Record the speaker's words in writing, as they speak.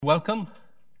Welcome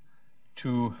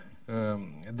to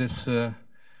this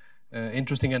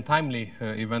interesting and timely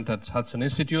event at Hudson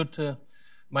Institute.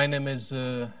 My name is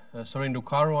Sorin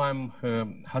Ducaro. I'm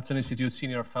Hudson Institute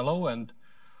Senior Fellow and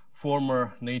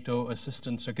former NATO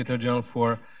Assistant Secretary General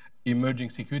for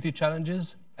Emerging Security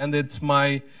Challenges. And it's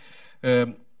my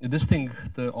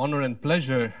distinct honor and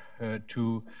pleasure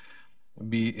to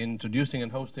be introducing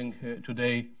and hosting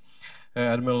today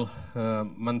Admiral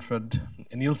Manfred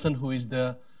Nielsen, who is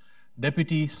the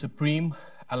Deputy Supreme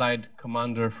Allied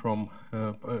Commander from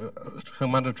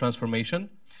Commander Transformation,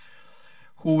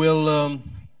 who will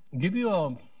give you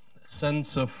a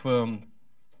sense of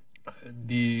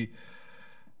the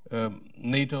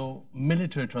NATO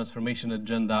military transformation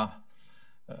agenda,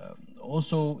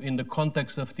 also in the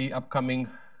context of the upcoming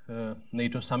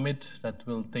NATO summit that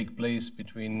will take place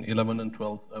between 11th and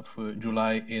 12th of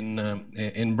July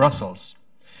in Brussels.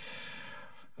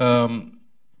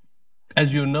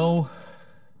 As you know,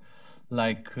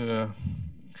 like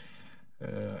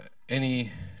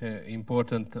any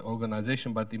important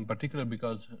organization, but in particular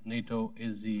because NATO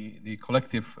is the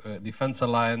collective defense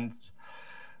alliance,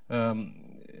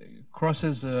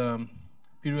 crosses a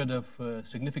period of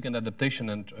significant adaptation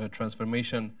and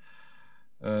transformation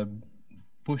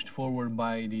pushed forward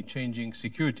by the changing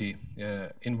security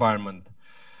environment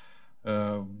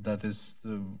that is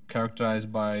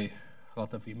characterized by a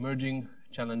lot of emerging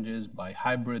challenges, by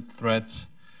hybrid threats,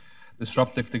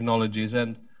 disruptive technologies.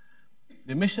 And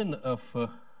the mission of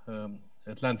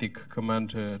Atlantic Command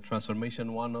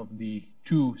Transformation, one of the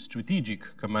two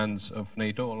strategic commands of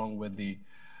NATO, along with the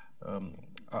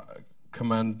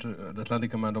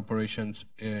Atlantic Command operations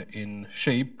in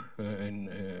shape in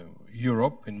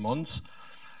Europe, in Mons.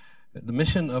 The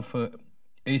mission of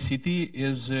ACT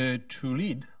is to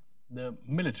lead the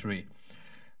military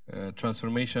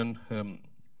transformation,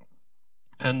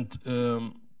 and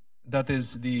that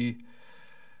is the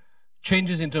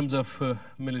changes in terms of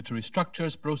military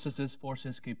structures, processes,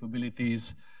 forces,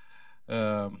 capabilities,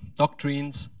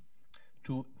 doctrines,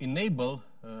 to enable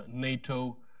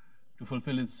NATO to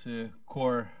fulfill its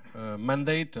core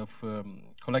mandate of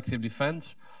collective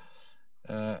defense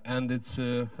and its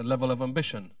level of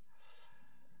ambition.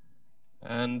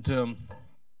 And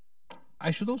I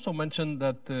should also mention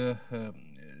that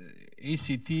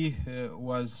ACT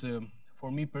was,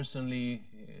 for me personally,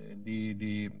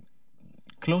 the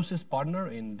closest partner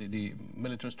in the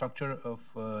military structure of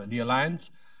the alliance.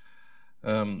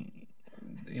 In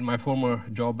my former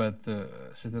job at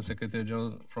Assistant Secretary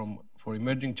General for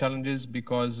Emerging Challenges,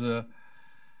 because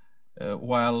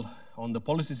while on the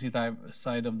policy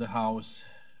side of the house,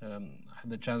 I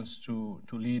had the chance to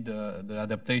lead the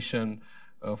adaptation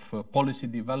of policy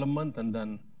development and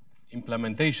then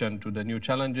implementation to the new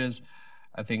challenges.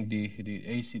 I think the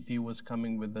ACT was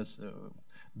coming with this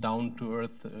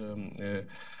down-to-earth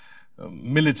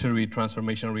military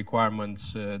transformation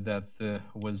requirements that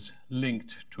was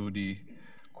linked to the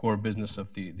core business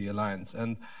of the alliance.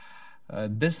 And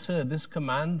this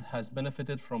command has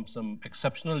benefited from some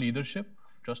exceptional leadership.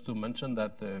 Just to mention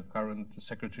that the current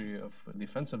Secretary of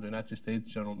Defense of the United States,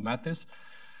 General Mattis,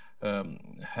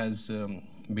 has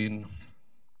been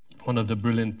one of the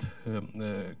brilliant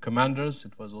commanders.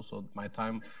 It was also my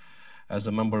time as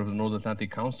a member of the North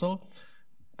Atlantic Council.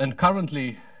 And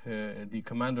currently, the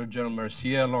Commander, General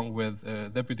Mercier, along with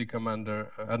Deputy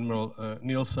Commander Admiral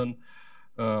Nielsen,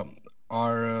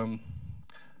 are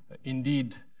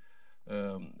indeed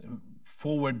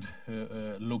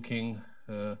forward-looking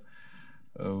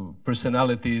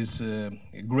personalities,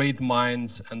 great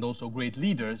minds, and also great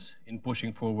leaders in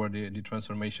pushing forward the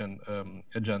transformation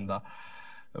agenda.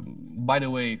 By the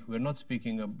way, we're not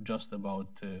speaking just about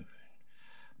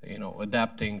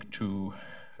adapting to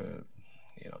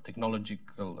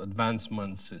technological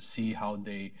advancements, see how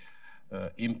they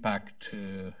impact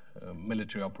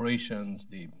military operations,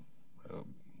 the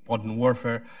modern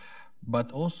warfare,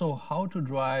 but also how to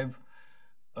drive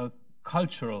a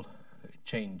cultural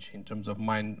change in terms of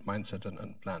mindset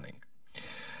and planning.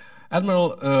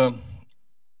 Admiral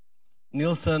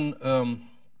Nielsen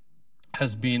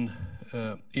has been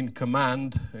in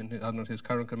command, under his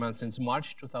current command, since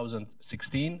March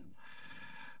 2016.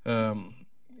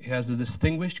 He has a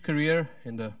distinguished career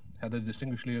had a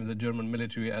distinguished career in the German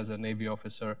military as a Navy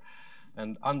officer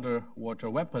and underwater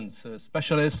weapons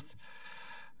specialist.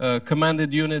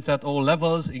 Commanded units at all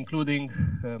levels, including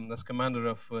as commander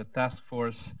of Task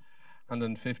Force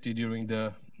 150 during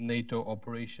the NATO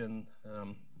operation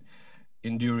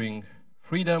Enduring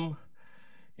Freedom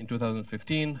in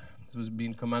 2015. He was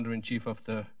being commander-in-chief of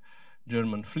the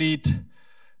German fleet,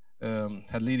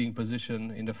 had leading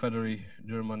position in the Federal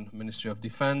German Ministry of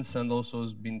Defense, and also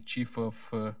has been chief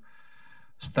of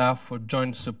staff for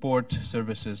joint support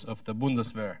services of the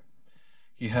Bundeswehr.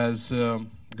 He has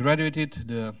graduated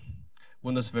the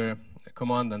Bundeswehr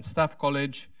Command and Staff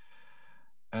College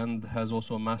and has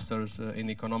also a master's in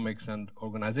economics and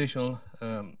organizational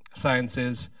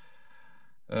sciences,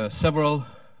 several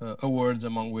awards,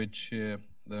 among which the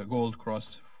Gold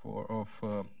Cross of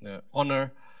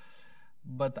Honor.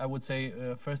 But I would say,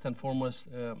 first and foremost,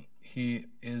 he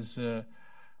is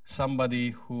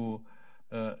somebody who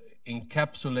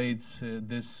encapsulates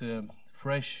this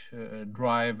fresh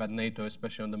drive at NATO,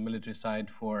 especially on the military side,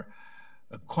 for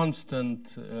a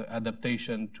constant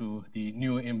adaptation to the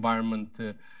new environment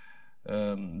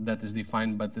that is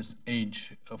defined by this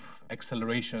age of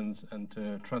accelerations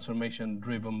and transformation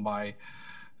driven by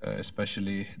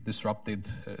especially disruptive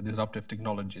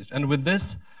technologies. And with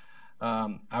this,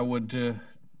 I would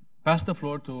pass the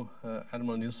floor to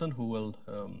Admiral Nielsen, who will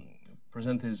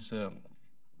present his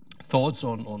thoughts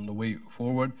on the way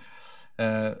forward.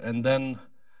 And then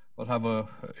we'll have a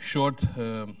short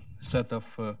set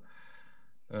of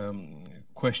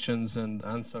questions and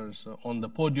answers on the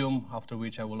podium, after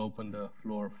which I will open the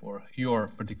floor for your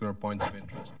particular points of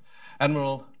interest.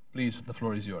 Admiral, please, the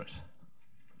floor is yours.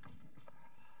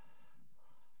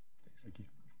 Thank you.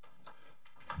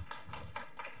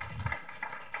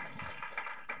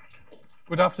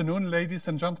 Good afternoon, ladies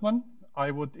and gentlemen.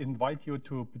 I would invite you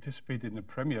to participate in the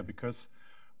premiere because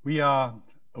we are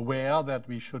aware that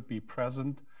we should be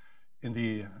present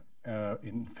in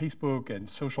Facebook and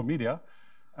social media.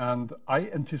 And I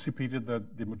anticipated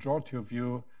that the majority of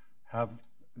you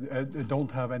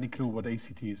don't have any clue what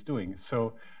ACT is doing.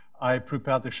 So I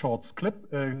prepared a short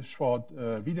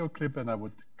video clip, and I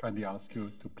would kindly ask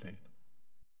you to play it.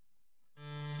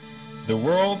 The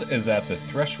world is at the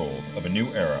threshold of a new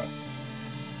era.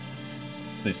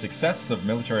 The success of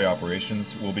military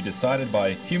operations will be decided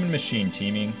by human-machine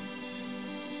teaming,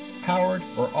 powered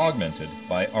or augmented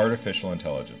by artificial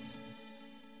intelligence.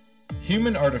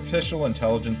 Human-artificial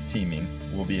intelligence teaming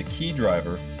will be a key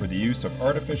driver for the use of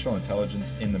artificial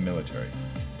intelligence in the military.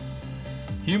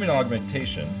 Human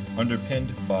augmentation,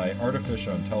 underpinned by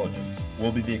artificial intelligence,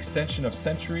 will be the extension of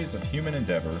centuries of human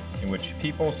endeavor in which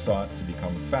people sought to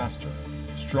become faster,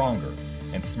 stronger,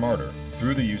 and smarter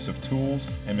through the use of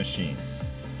tools and machines.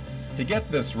 To get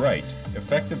this right,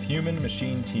 effective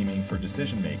human-machine teaming for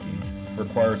decision-making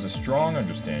requires a strong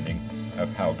understanding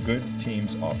of how good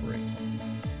teams operate.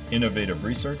 Innovative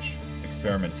research,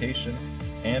 experimentation,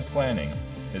 and planning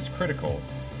is critical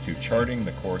to charting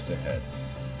the course ahead.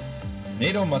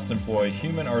 NATO must employ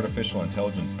human-artificial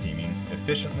intelligence teaming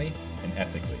efficiently and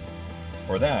ethically.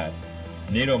 For that,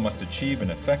 NATO must achieve an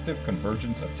effective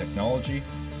convergence of technology,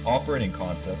 operating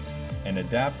concepts, and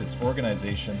adapt its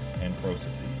organization and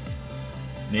processes.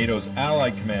 NATO's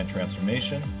Allied Command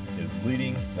Transformation is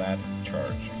leading that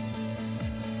charge.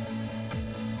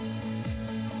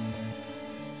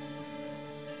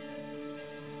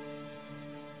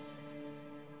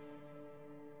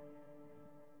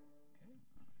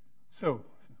 So,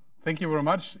 thank you very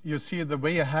much. You see, the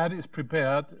way ahead is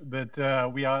prepared, but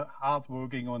we are hard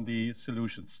working on the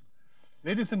solutions.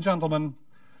 Ladies and gentlemen,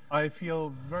 I feel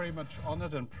very much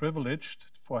honored and privileged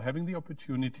for having the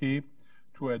opportunity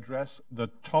to address the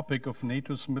topic of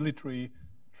NATO's military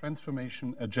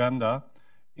transformation agenda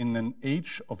in an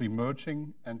age of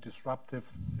emerging and disruptive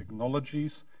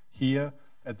technologies here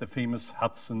at the famous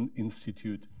Hudson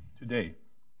Institute today.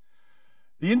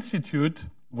 The Institute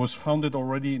was founded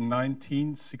already in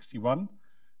 1961.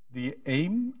 The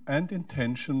aim and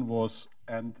intention was,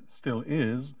 and still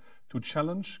is, to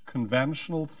challenge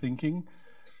conventional thinking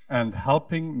and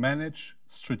helping manage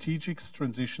strategic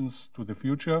transitions to the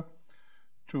future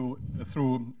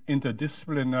through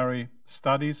interdisciplinary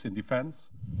studies in defense,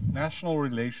 national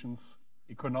relations,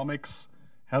 economics,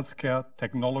 healthcare,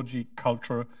 technology,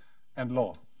 culture, and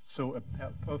law. So a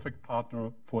perfect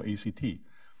partner for ACT.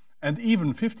 And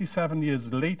even 57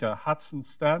 years later, Hudson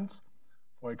stands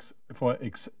for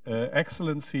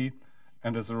excellency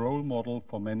and as a role model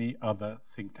for many other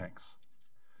think tanks.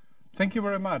 Thank you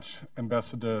very much,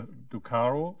 Ambassador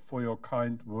Ducaro, for your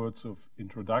kind words of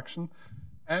introduction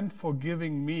and for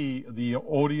giving me the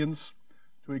audience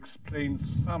to explain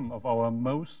some of our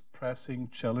most pressing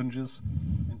challenges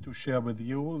and to share with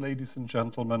you, ladies and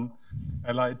gentlemen,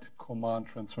 Allied Command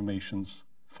Transformation's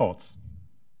thoughts.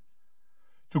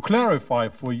 To clarify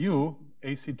for you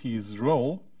ACT's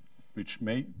role, which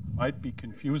might be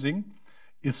confusing,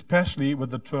 especially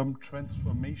with the term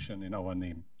transformation in our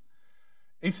name.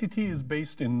 ACT is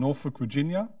based in Norfolk,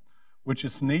 Virginia, which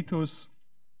is NATO's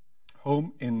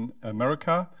home in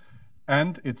America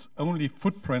and its only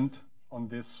footprint on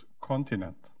this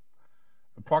continent.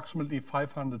 Approximately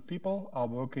 500 people are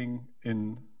working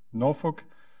in Norfolk.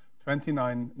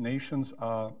 29 nations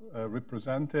are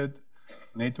represented,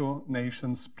 NATO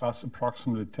nations plus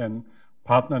approximately 10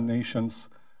 partner nations,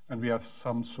 and we have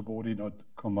some subordinate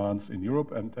commands in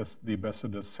Europe. And as the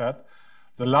ambassador said,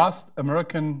 the last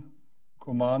American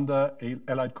commander,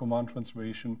 Allied Command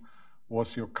Transformation,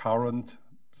 was your current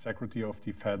Secretary of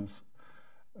Defense,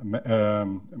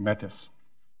 Mattis.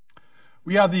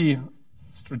 We are the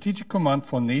strategic command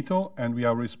for NATO, and we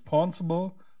are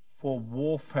responsible for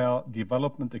warfare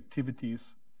development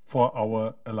activities for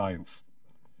our alliance.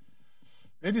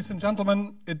 Ladies and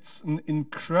gentlemen, it's an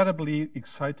incredibly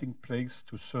exciting place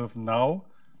to serve now,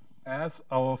 as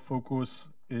our focus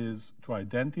is to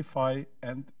identify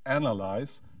and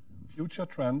analyze future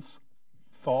trends,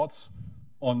 thoughts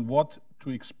on what to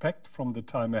expect from the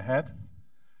time ahead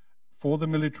for the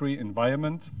military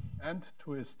environment, and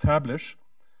to establish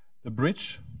the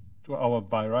bridge to our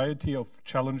variety of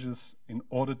challenges in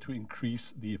order to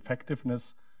increase the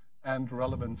effectiveness and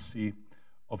relevancy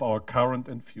of our current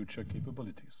and future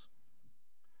capabilities.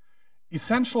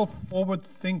 Essential forward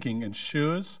thinking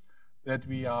ensures that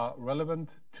we are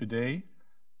relevant today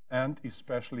and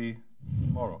especially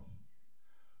tomorrow.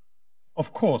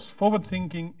 Of course, forward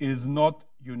thinking is not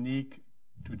unique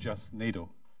to just NATO.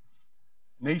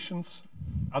 Nations,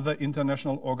 other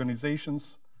international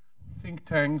organizations, think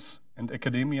tanks, and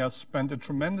academia spend a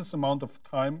tremendous amount of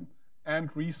time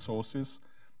and resources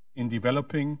in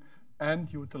developing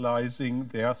and utilizing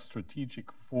their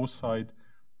strategic foresight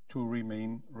to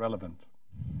remain relevant.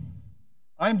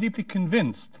 I am deeply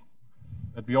convinced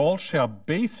that we all share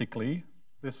basically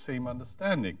the same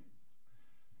understanding.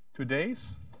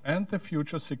 Today's and the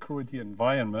future security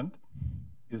environment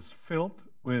is filled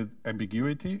with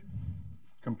ambiguity,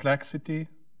 complexity,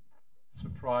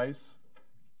 surprise,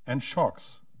 and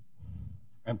shocks.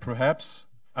 And perhaps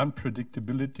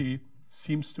unpredictability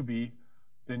seems to be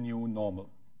the new normal.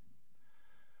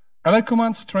 Allied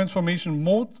Command's transformation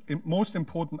most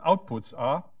important outputs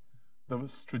are the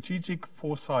strategic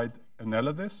foresight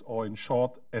analysis, or in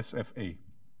short, SFA.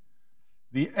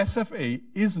 The SFA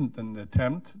isn't an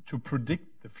attempt to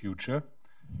predict the future,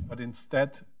 but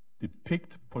instead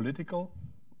depict political,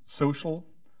 social,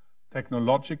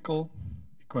 technological,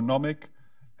 economic,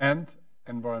 and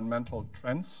environmental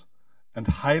trends and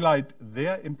highlight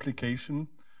their implication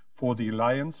for the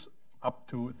alliance up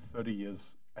to 30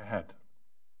 years ahead.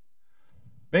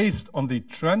 Based on the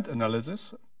trend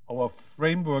analysis, our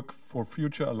framework for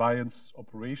future alliance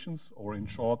operations, or in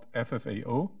short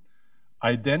FFAO,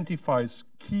 identifies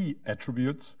key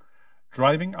attributes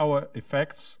driving our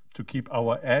effects to keep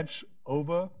our edge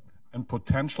over and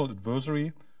potential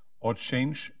adversary or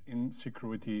change in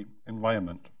security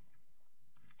environment.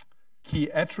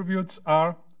 Key attributes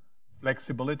are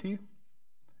flexibility,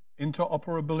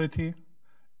 interoperability,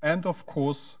 and of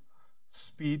course,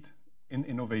 speed in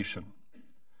innovation.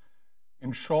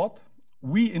 In short,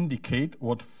 we indicate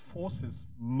what forces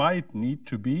might need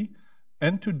to be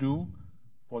and to do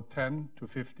for 10 to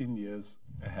 15 years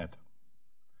ahead.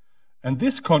 And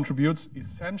this contributes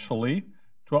essentially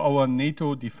to our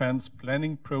NATO defense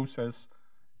planning process,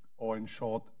 or in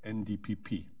short,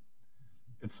 NDPP.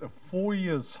 It's a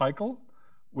 4-year cycle,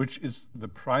 which is the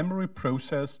primary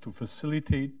process to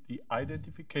facilitate the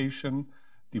identification,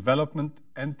 development,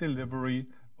 and delivery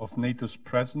of NATO's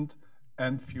present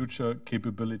and future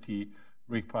capability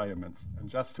requirements. And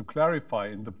just to clarify,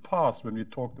 in the past, when we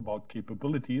talked about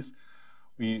capabilities,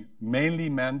 we mainly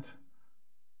meant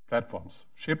platforms,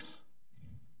 ships,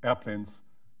 airplanes,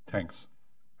 tanks,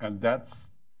 and that's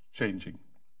changing.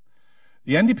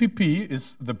 The NDPP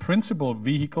is the principal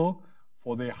vehicle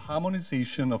for the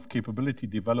harmonization of capability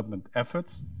development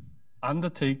efforts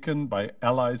undertaken by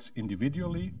allies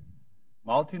individually,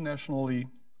 multinationally,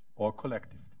 or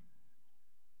collectively.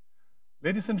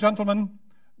 Ladies and gentlemen,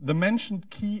 the mentioned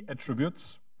key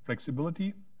attributes,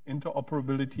 flexibility,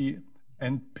 interoperability,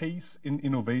 and pace in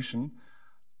innovation,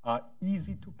 are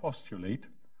easy to postulate,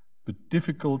 but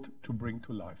difficult to bring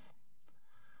to life.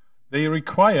 They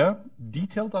require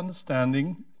detailed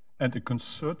understanding and a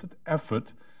concerted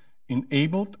effort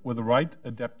enabled with the right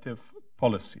adaptive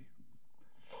policy,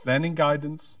 planning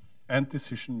guidance, and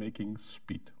decision-making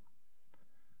speed.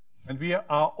 And we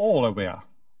are all aware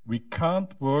we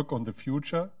can't work on the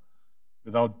future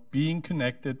without being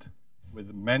connected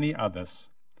with many others.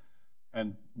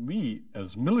 And we,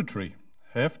 as military,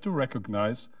 have to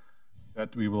recognize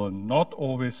that we will not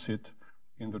always sit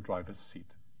in the driver's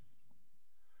seat.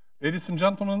 Ladies and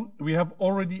gentlemen, we have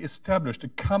already established a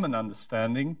common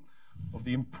understanding of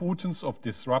the importance of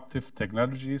disruptive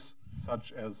technologies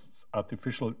such as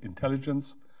artificial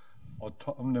intelligence,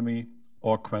 autonomy,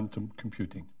 or quantum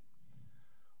computing.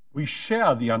 We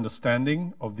share the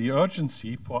understanding of the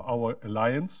urgency for our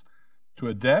alliance to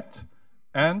adapt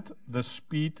and the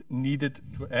speed needed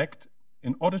to act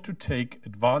in order to take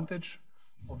advantage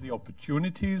of the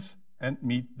opportunities and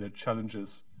meet the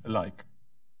challenges alike.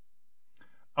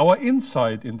 Our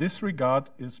insight in this regard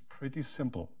is pretty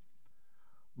simple.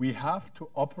 We have to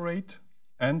operate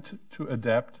and to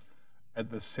adapt at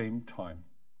the same time.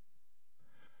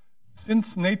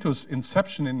 Since NATO's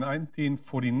inception in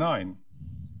 1949,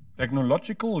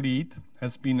 technological lead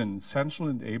has been an essential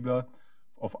enabler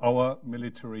of our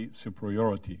military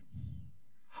superiority.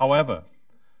 However,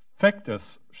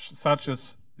 factors such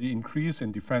as the increase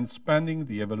in defense spending,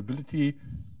 the availability,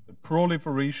 the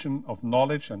proliferation of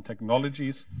knowledge and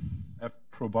technologies have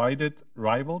provided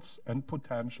rivals and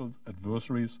potential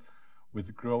adversaries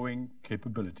with growing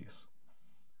capabilities.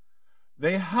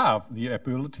 They have the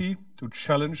ability to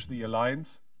challenge the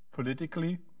alliance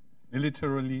politically,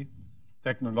 militarily,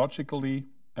 technologically,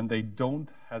 and they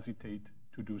don't hesitate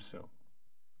to do so.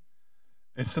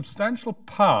 A substantial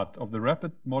part of the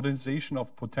rapid modernization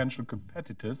of potential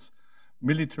competitors'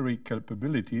 military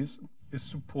capabilities is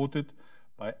supported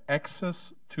by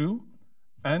access to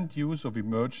and use of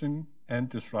emerging and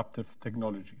disruptive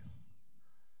technologies.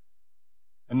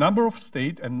 A number of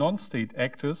state and non-state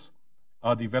actors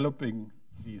are developing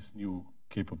these new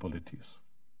capabilities.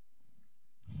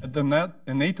 At the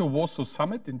NATO Warsaw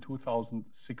Summit in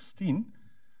 2016,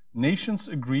 nations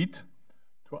agreed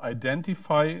to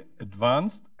identify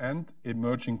advanced and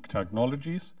emerging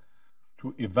technologies,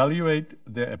 to evaluate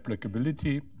their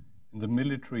applicability in the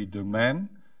military domain,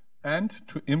 and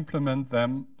to implement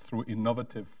them through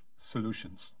innovative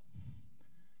solutions.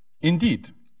 Indeed,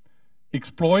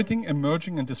 exploiting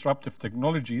emerging and disruptive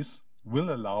technologies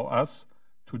will allow us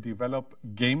to develop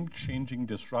game-changing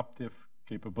disruptive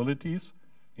capabilities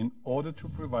in order to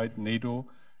provide NATO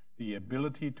the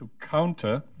ability to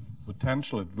counter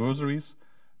potential adversaries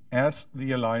as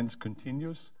the alliance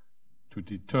continues to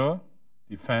deter,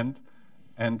 defend,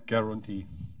 and guarantee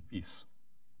peace.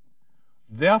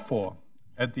 Therefore,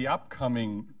 at the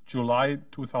upcoming July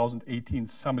 2018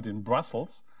 summit in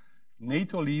Brussels,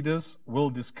 NATO leaders will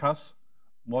discuss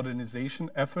modernization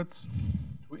efforts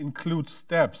to include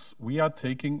steps we are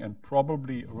taking and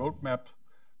probably a roadmap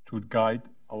to guide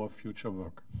our future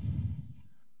work.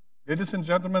 Ladies and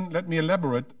gentlemen, let me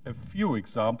elaborate a few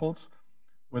examples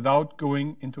without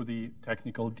going into the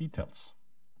technical details.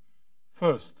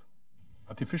 First,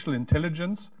 artificial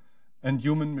intelligence and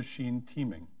human-machine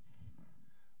teaming.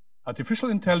 Artificial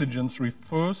intelligence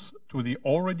refers to the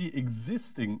already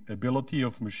existing ability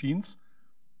of machines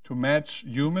to match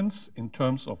humans in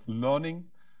terms of learning,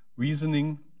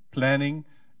 reasoning, planning,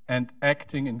 and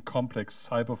acting in complex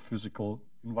cyber-physical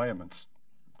environments.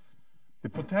 The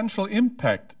potential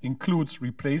impact includes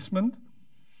replacement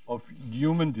of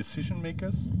human decision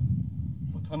makers,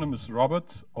 autonomous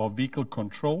robot or vehicle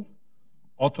control,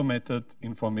 automated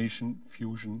information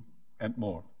fusion, and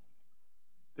more.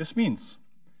 This means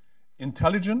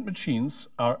intelligent machines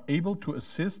are able to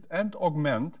assist and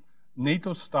augment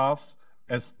NATO staffs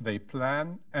as they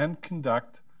plan and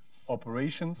conduct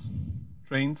operations,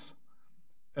 train,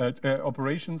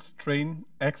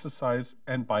 exercise,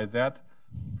 and by that,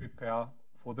 prepare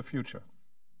for the future.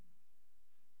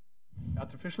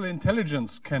 Artificial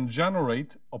intelligence can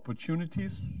generate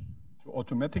opportunities to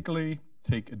automatically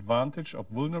take advantage of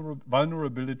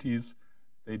vulnerabilities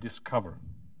they discover.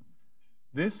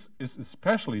 This is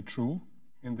especially true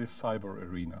in the cyber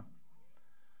arena.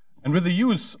 And with the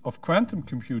use of quantum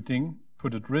computing,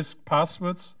 put at risk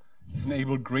passwords,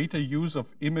 enable greater use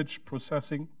of image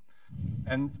processing,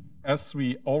 and as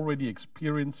we already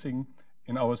experiencing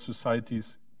in our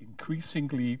societies,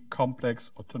 increasingly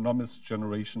complex autonomous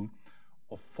generation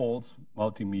of false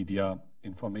multimedia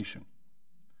information.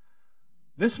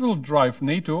 This will drive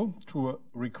NATO to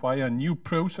require new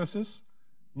processes,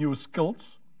 new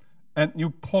skills, and new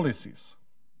policies.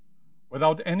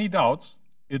 Without any doubts,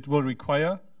 it will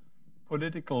require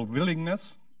political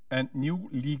willingness and new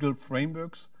legal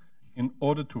frameworks in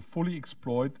order to fully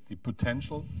exploit the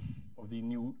potential of the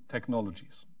new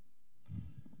technologies.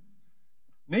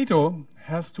 NATO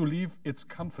has to leave its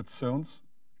comfort zones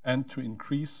and to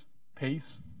increase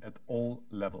pace at all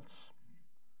levels.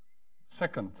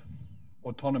 Second,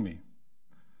 autonomy.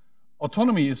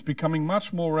 Autonomy is becoming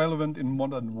much more relevant in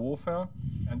modern warfare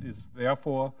and is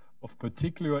therefore of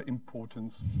particular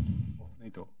importance of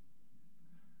NATO.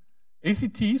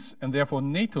 ACT's and therefore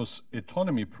NATO's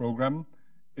autonomy program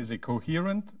is a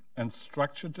coherent and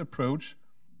structured approach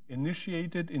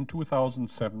initiated in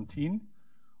 2017,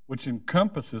 which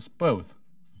encompasses both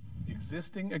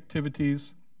existing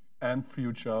activities and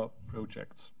future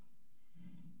projects.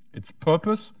 Its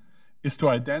purpose is to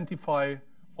identify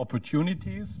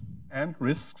opportunities and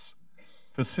risks,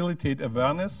 facilitate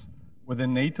awareness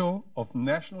within NATO of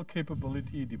national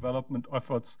capability development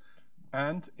efforts,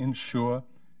 and ensure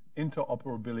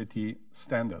interoperability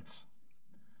standards.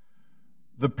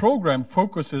 The program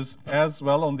focuses as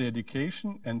well on the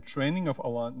education and training of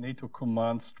our NATO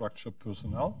command structure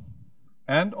personnel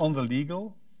and on the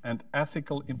legal and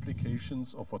ethical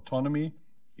implications of autonomy,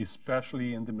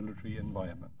 especially in the military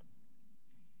environment.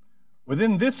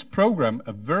 Within this program,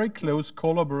 a very close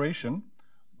collaboration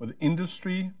with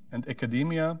industry and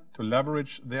academia to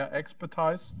leverage their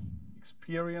expertise,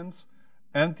 experience,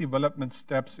 and development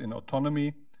steps in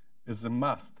autonomy is a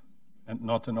must and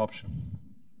not an option.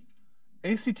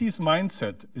 ACT's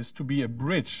mindset is to be a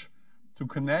bridge to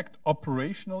connect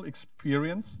operational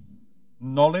experience,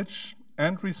 knowledge,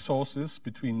 and resources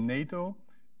between NATO,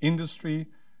 industry,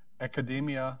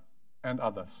 academia, and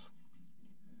others.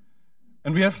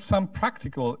 And we have some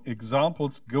practical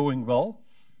examples going well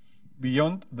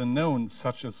beyond the known,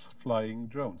 such as flying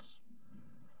drones.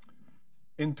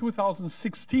 In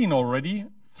 2016 already,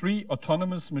 3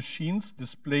 autonomous machines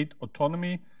displayed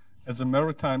autonomy as a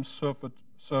maritime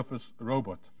surface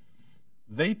robot.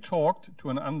 They talked to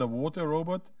an underwater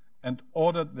robot and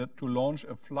ordered that to launch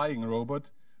a flying robot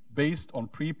based on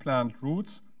pre-planned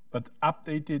routes, but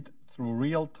updated through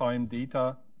real-time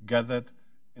data gathered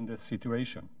in the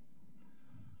situation.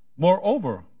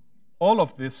 Moreover, all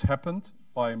of this happened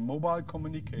by mobile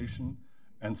communication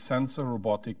and sensor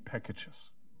robotic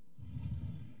packages.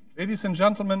 Ladies and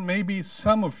gentlemen, maybe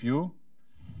some of you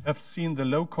have seen the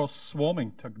low-cost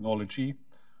swarming technology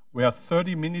where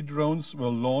 30 mini drones were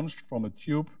launched from a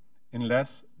tube in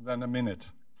less than a minute,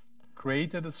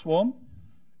 created a swarm,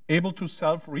 able to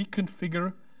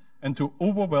self-reconfigure and to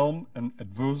overwhelm an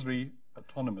adversary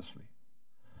autonomously.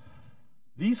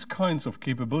 These kinds of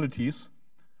capabilities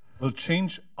will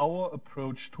change our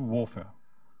approach to warfare.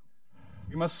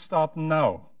 We must start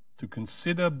now to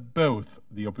consider both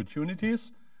the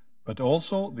opportunities but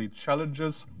also the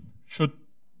challenges should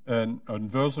an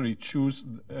adversary choose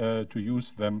to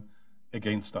use them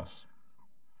against us.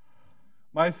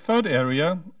 My third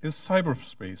area is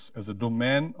cyberspace as a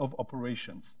domain of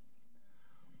operations.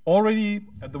 Already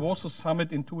at the Warsaw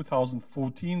Summit in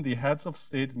 2014, the heads of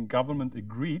state and government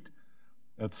agreed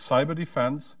that cyber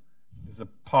defense is a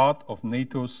part of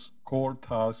NATO's core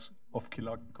task of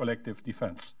collective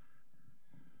defense.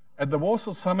 At the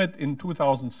Warsaw Summit in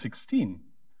 2016,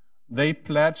 they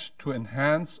pledged to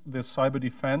enhance the cyber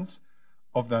defense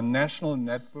of their national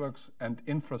networks and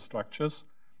infrastructures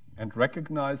and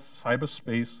recognize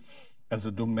cyberspace as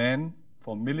a domain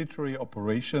for military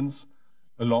operations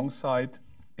alongside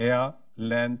air,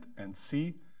 land, and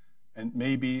sea, and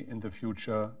maybe in the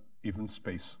future, even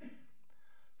space.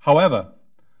 However,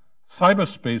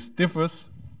 cyberspace differs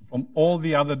from all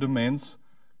the other domains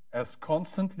as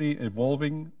constantly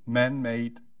evolving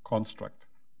man-made construct.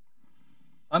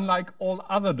 Unlike all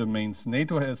other domains,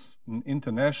 NATO as an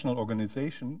international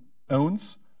organization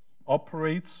owns,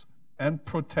 operates, and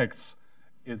protects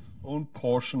its own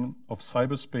portion of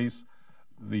cyberspace,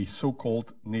 the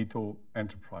so-called NATO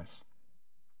enterprise.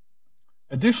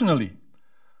 Additionally,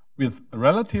 with a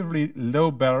relatively low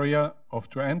barrier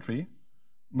to entry,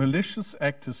 malicious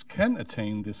actors can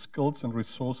attain the skills and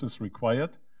resources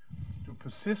required to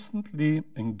persistently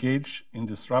engage in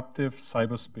disruptive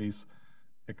cyberspace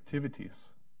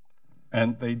activities.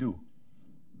 And they do.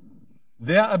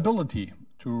 Their ability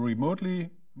to remotely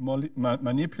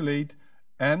manipulate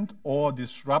and/or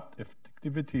disrupt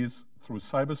activities through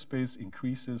cyberspace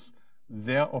increases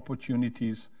their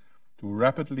opportunities to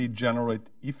rapidly generate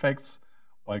effects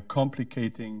while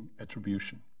complicating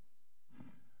attribution.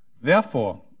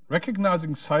 Therefore,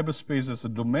 recognizing cyberspace as a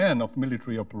domain of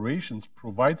military operations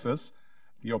provides us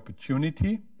the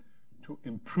opportunity to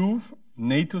improve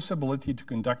NATO's ability to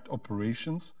conduct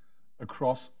operations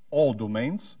across all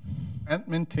domains and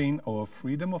maintain our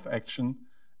freedom of action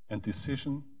and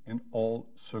decision in all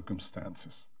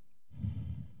circumstances.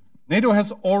 NATO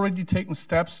has already taken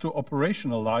steps to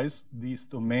operationalize these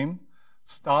domains,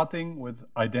 starting with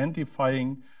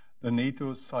identifying the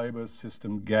NATO cyber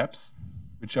system gaps,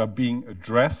 which are being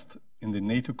addressed in the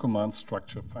NATO command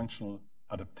structure functional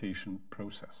adaptation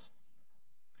process.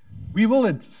 We will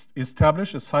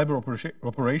establish a cyber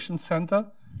operations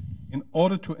center in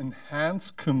order to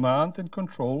enhance command and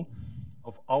control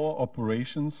of our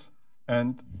operations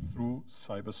and through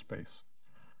cyberspace.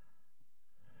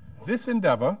 This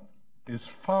endeavor is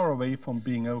far away from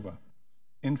being over.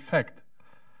 In fact,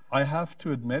 I have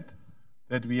to admit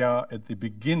that we are at the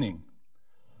beginning.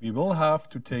 We will have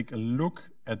to take a look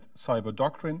at cyber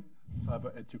doctrine,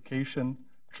 cyber education,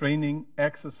 training,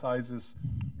 exercises,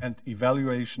 and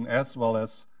evaluation, as well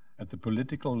as at the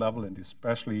political level and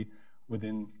especially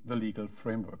within the legal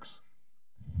frameworks.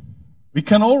 We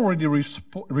can already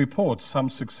report some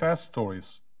success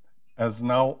stories, as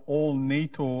now all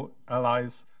NATO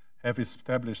allies have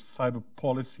established cyber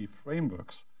policy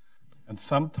frameworks and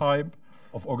some type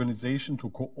of organization to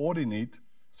coordinate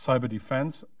cyber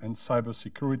defense and cyber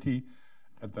security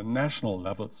at the national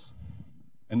levels.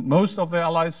 And most of the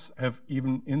allies have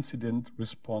even incident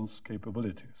response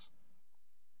capabilities.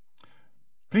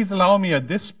 Please allow me at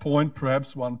this point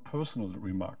perhaps one personal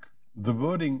remark. The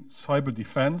wording cyber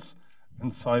defense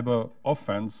and cyber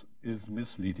offense is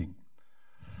misleading.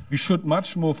 We should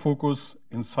much more focus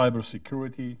in cyber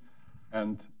security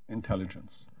and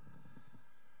intelligence.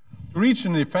 To reach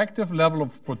an effective level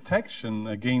of protection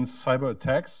against cyber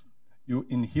attacks, you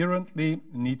inherently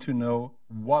need to know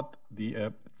what the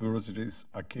adversaries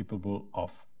are capable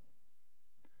of.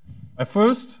 My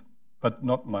first, but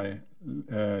not my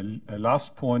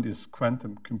last point, is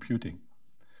quantum computing.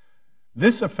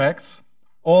 This affects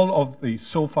all of the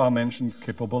so far mentioned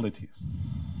capabilities.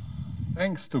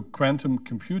 Thanks to quantum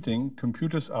computing,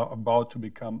 computers are about to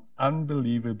become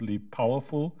unbelievably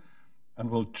powerful and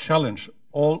will challenge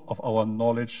all of our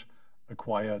knowledge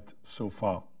acquired so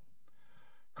far.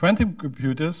 Quantum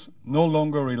computers no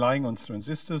longer relying on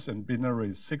transistors and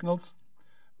binary signals,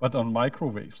 but on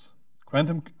microwaves.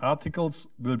 Quantum particles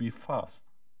will be fast,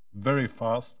 very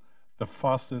fast, the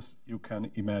fastest you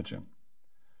can imagine.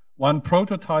 One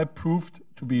prototype proved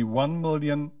to be 1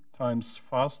 million times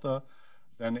faster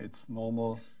than its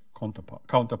normal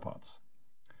counterparts.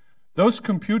 Those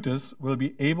computers will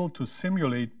be able to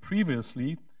simulate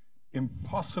previously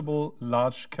impossible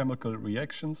large chemical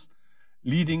reactions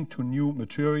leading to new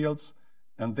materials,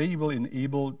 and they will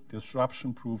enable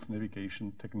disruption-proof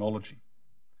navigation technology.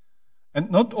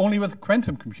 And not only with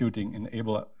quantum computing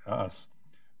enable us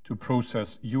to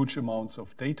process huge amounts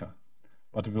of data,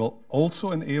 but it will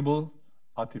also enable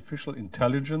artificial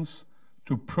intelligence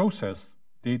to process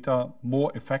data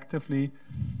more effectively,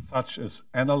 such as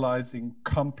analyzing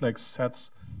complex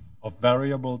sets of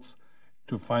variables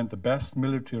to find the best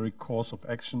military course of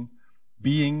action,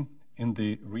 being in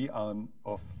the realm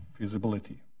of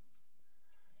feasibility.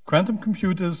 Quantum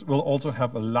computers will also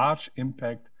have a large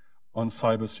impact on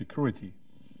cybersecurity.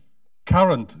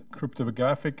 Current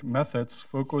cryptographic methods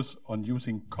focus on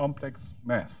using complex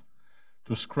math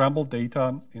to scramble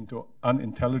data into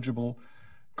unintelligible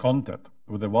content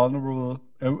will be vulnerable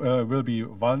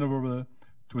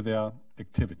to their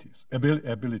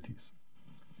abilities.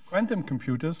 Quantum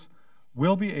computers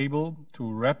will be able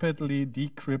to rapidly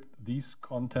decrypt these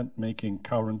content-making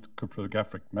current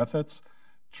cryptographic methods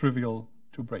trivial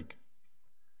to break.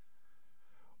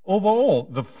 Overall,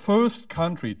 the first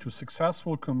country to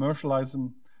successfully commercialize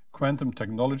quantum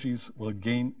technologies will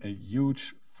gain a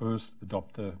huge first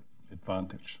adopter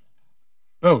advantage.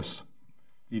 Both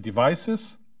the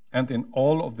devices and in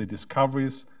all of the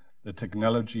discoveries the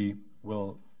technology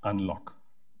will unlock.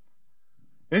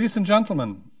 Ladies and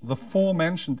gentlemen, the four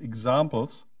mentioned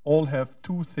examples all have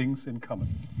two things in common.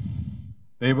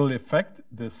 They will affect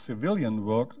the civilian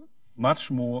work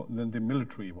much more than the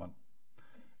military one.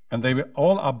 And they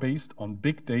all are based on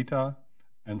big data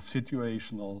and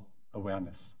situational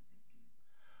awareness.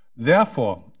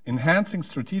 Therefore, enhancing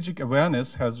strategic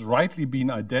awareness has rightly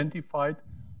been identified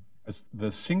as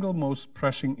the single most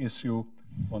pressing issue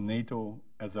for NATO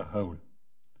as a whole.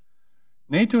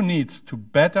 NATO needs to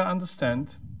better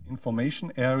understand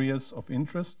information areas of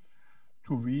interest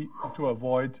to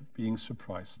avoid being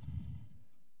surprised.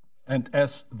 And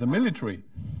as the military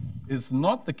is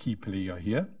not the key player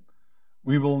here,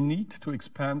 we will need to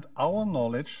expand our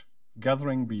knowledge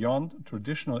gathering beyond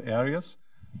traditional areas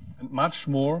and much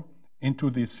more into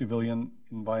the civilian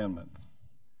environment.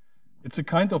 It's a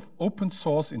kind of open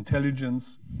source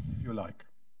intelligence, if you like.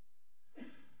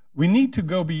 We need to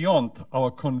go beyond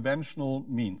our conventional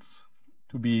means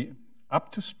to be up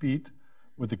to speed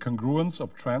with the congruence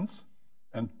of trends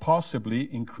and possibly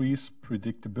increase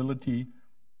predictability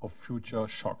of future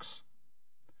shocks.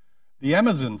 The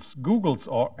Amazons, Googles,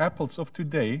 or Apples of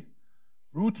today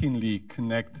routinely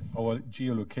connect our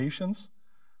geolocations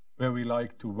where we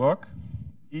like to work,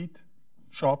 eat,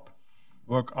 shop,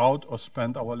 work out, or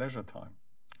spend our leisure time.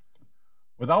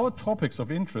 With our topics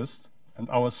of interest and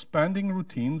our spending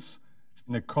routines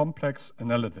in a complex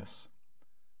analysis,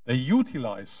 they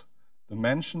utilize the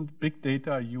mentioned big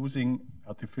data using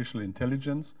artificial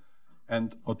intelligence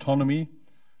and autonomy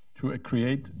to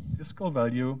create fiscal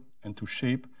value and to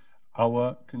shape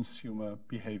our consumer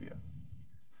behavior.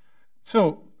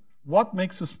 So, what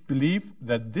makes us believe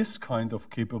that this kind of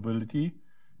capability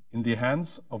in the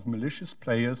hands of malicious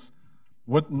players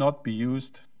would not be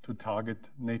used to target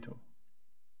NATO?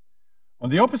 On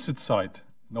the opposite side,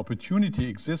 an opportunity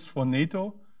exists for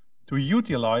NATO to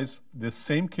utilize this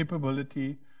same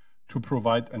capability to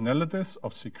provide analysis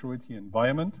of security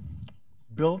environment,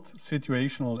 build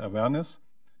situational awareness,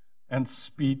 and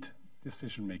speed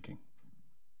decision-making.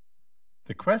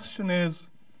 The question is,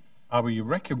 are we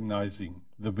recognizing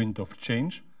the wind of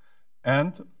change,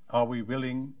 and are we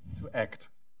willing to act?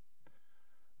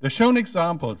 The shown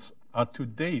examples are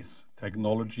today's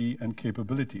technology and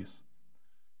capabilities.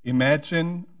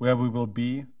 Imagine where we will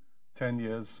be 10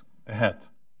 years ahead.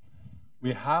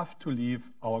 We have to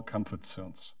leave our comfort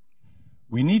zones.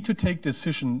 We need to take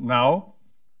decisions now,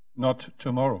 not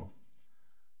tomorrow.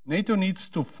 NATO needs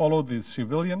to follow the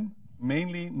civilian,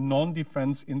 mainly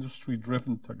non-defense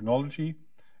industry-driven technology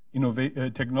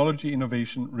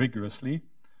innovation rigorously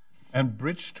and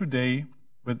bridge today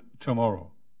with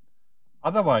tomorrow.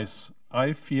 Otherwise,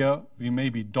 I fear we may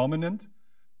be dominant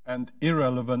and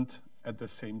irrelevant at the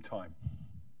same time.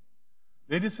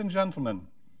 Ladies and gentlemen,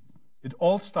 it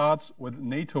all starts with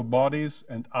NATO bodies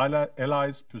and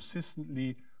allies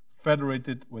persistently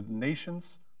federated with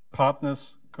nations,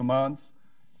 partners, commands,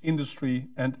 industry,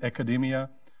 and academia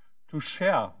to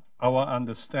share our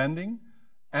understanding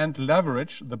and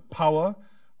leverage the power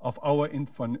of our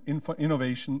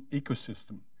innovation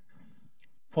ecosystem.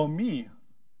 For me,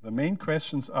 the main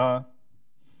questions are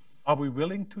we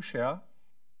willing to share?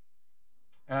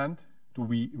 And do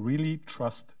we really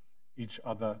trust each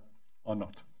other or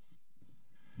not?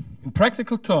 In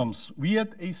practical terms, we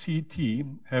at ACT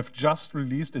have just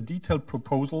released a detailed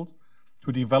proposal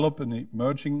to develop an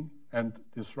emerging and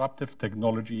disruptive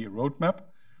technology roadmap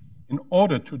in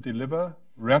order to deliver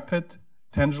rapid,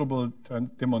 tangible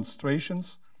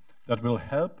demonstrations that will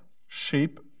help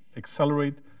shape,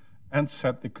 accelerate, and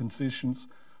set the conditions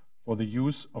for the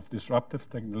use of disruptive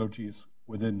technologies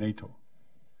within NATO.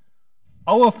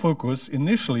 Our focus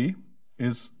initially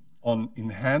is on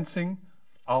enhancing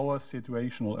our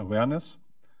situational awareness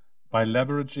by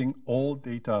leveraging all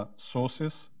data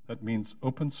sources, that means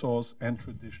open source and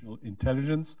traditional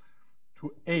intelligence,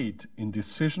 to aid in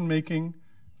decision-making,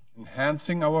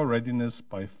 enhancing our readiness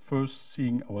by first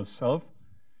seeing ourselves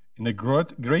in a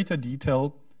greater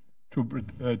detail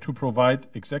to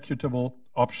provide executable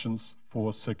options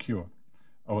for Secure,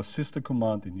 our sister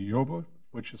command in Europe,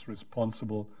 which is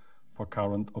responsible for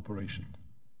current operation.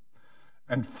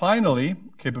 And finally,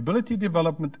 capability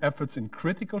development efforts in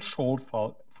critical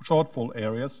shortfall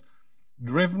areas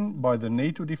driven by the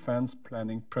NATO defense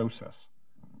planning process.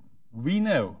 We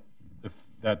know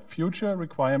that future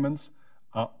requirements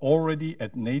are already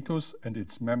at NATO's and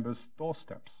its members'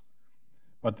 doorsteps.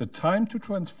 But the time to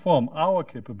transform our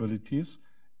capabilities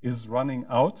is running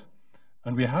out,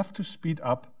 and we have to speed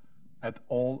up at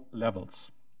all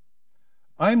levels.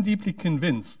 I am deeply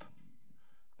convinced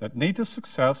that NATO's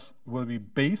success will be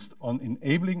based on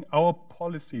enabling our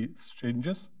policy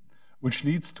changes, which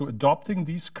leads to adopting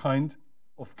these kind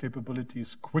of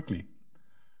capabilities quickly.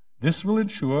 This will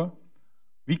ensure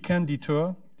we can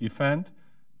deter, defend,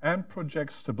 and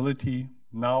project stability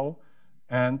now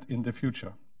and in the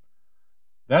future.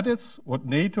 That is what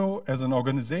NATO as an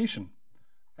organization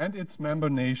and its member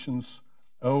nations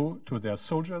owe to their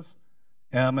soldiers,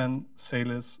 airmen,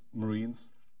 sailors, Marines,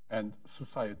 and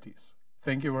societies.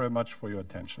 Thank you very much for your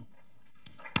attention.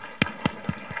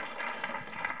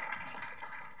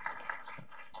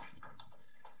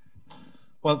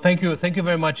 Well, thank you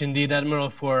very much indeed, Admiral,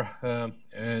 for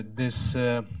this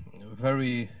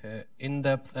very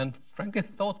in-depth and frankly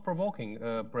thought-provoking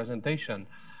presentation.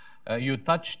 You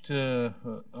touched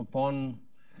upon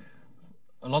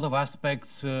a lot of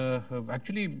aspects,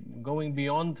 actually going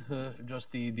beyond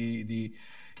just the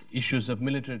issues of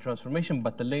military transformation,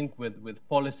 but the link with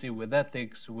policy, with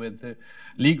ethics, with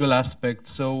legal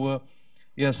aspects. So,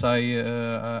 yes,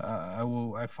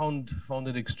 I found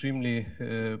it extremely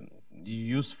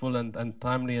useful and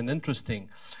timely and interesting.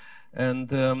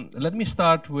 And let me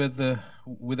start with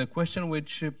a question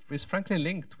which is frankly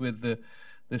linked with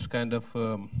this kind of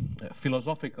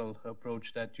philosophical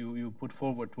approach that you put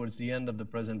forward towards the end of the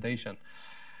presentation.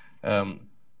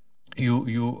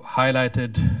 You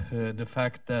highlighted the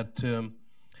fact that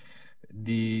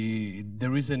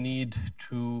there is a need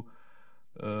to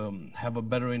have a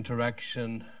better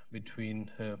interaction between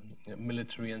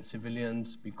military and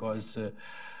civilians, because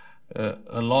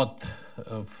a lot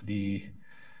of the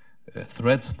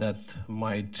threats that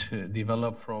might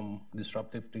develop from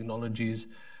disruptive technologies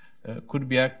could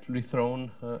be actually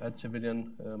thrown at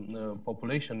civilian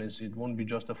population. It won't be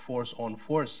just a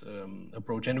force-on-force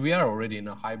approach, and we are already in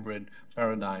a hybrid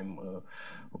paradigm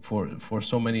for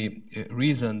so many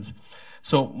reasons.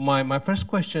 So my first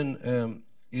question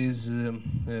is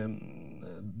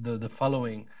the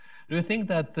following: do you think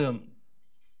that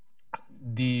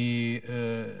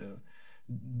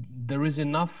there are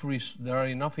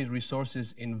enough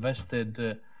resources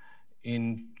invested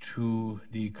into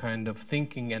the kind of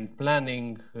thinking and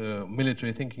planning,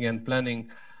 military thinking and planning,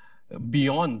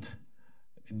 beyond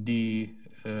the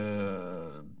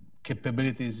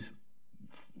capabilities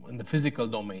in the physical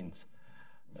domains,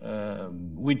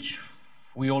 which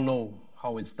we all know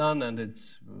how it's done, and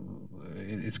it's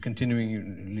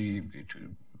continually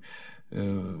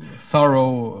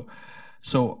thorough.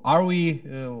 So are we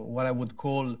what I would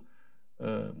call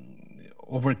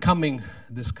overcoming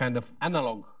this kind of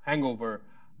analog hangover,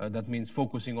 that means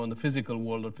focusing on the physical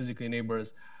world or physical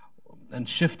neighbors, and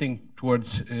shifting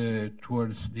towards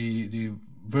the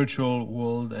virtual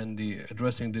world and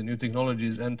addressing the new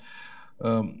technologies? And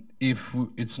if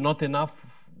it's not enough,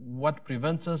 what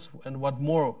prevents us, and what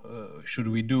more should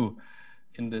we do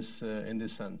in this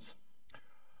sense?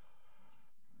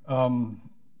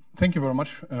 Thank you very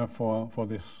much for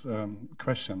this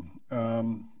question.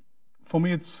 For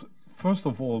me, it's first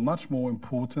of all much more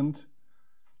important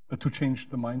to change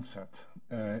the mindset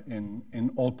in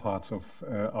all parts of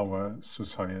our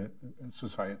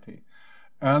society.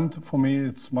 And for me,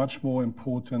 it's much more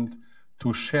important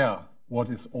to share what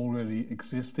is already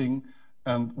existing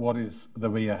and what is the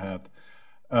way ahead.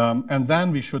 And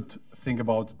then we should think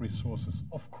about resources.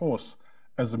 Of course,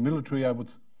 as a military, I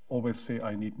would always say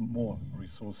I need more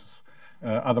resources.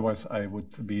 Otherwise, I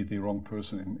would be the wrong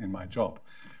person in my job.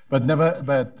 But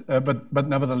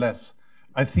nevertheless,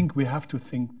 I think we have to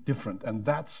think different, and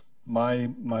that's my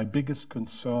biggest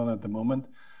concern at the moment.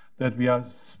 That we are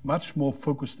much more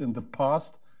focused in the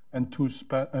past and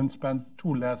spend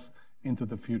too less into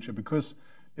the future, because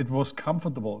it was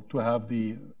comfortable to have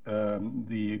the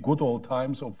good old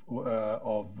times of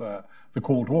the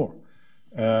Cold War.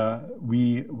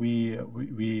 We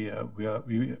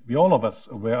all of us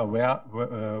were aware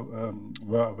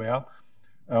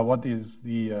what is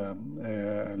the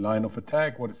line of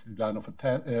attack, what is the line of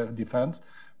defense,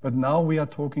 but now we are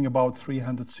talking about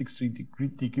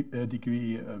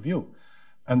 360-degree view,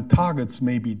 and targets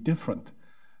may be different.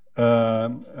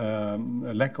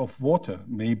 Lack of water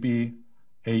may be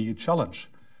a challenge.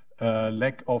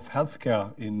 Lack of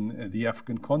healthcare in the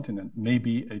African continent may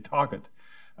be a target.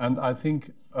 And I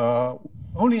think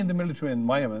only in the military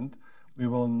environment we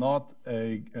will not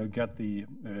get the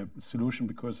solution,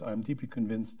 because I'm deeply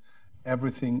convinced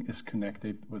everything is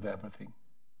connected with everything.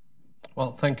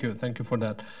 Well, thank you for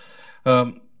that.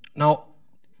 Now,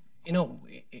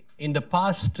 in the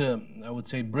past, I would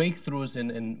say breakthroughs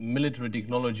in military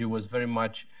technology was very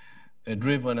much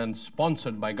driven and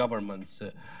sponsored by governments.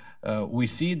 We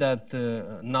see that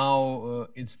now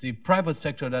it's the private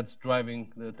sector that's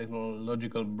driving the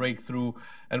technological breakthrough,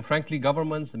 and frankly,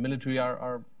 governments, the military,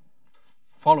 are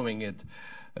following it.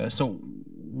 So,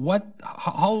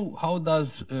 how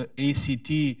does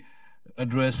ACT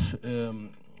address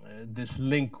this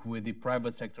link with the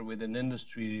private sector, within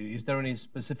industry? Is there any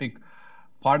specific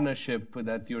partnership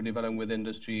that you're developing with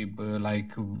industry,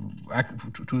 like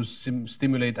to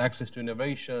stimulate access to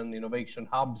innovation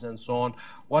hubs, and so on?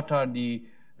 What are the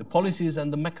policies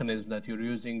and the mechanisms that you're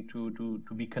using to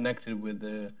be connected with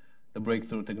the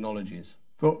breakthrough technologies?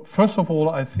 So first of all,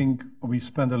 I think we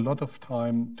spend a lot of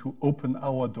time to open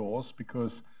our doors,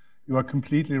 because you are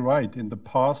completely right. In the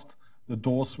past, the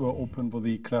doors were open for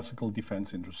the classical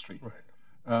defense industry. Right.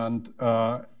 And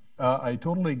I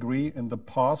totally agree. In the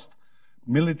past,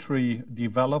 military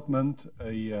development,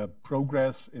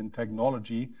 progress in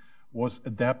technology was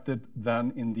adapted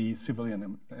then in the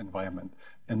civilian environment.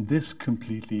 And this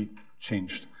completely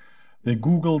changed. The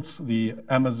Googles, the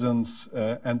Amazons,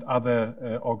 and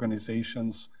other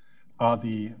organizations are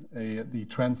the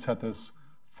trendsetters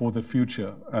for the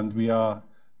future. And we are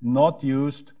not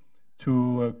used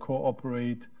to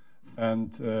cooperate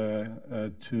and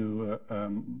to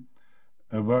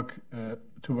work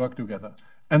together,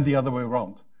 and the other way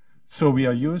around. So we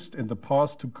are used in the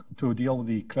past to deal with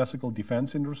the classical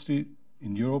defense industry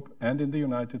in Europe and in the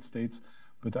United States,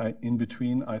 but in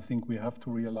between, I think we have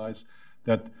to realize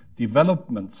that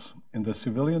developments in the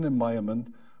civilian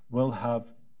environment will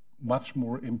have much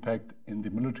more impact in the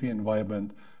military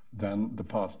environment than the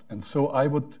past. And so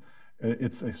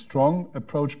it's a strong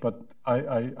approach, but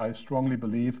I strongly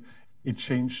believe it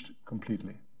changed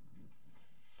completely.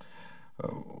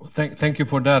 Thank you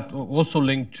for that. Also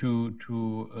linked to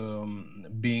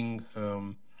being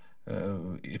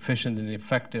efficient and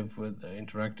effective with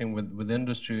interacting with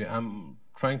industry, I'm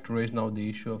trying to raise now the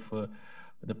issue of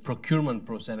the procurement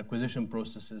process and acquisition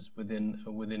processes within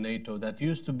NATO that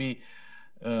used to be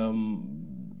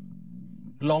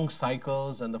long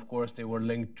cycles, and of course they were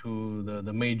linked to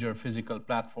the major physical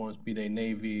platforms, be they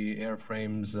Navy,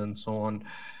 airframes, and so on.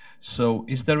 So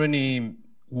is there any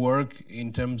work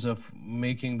in terms of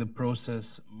making the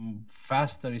process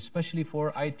faster, especially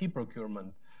for IT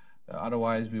procurement?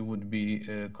 Otherwise, we would be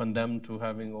condemned to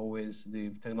having always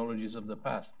the technologies of the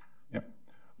past. Yeah,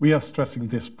 we are stressing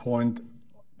this point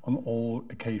on all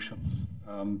occasions.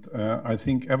 And I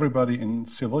think everybody in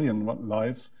civilian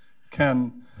lives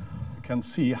can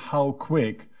see how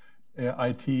quick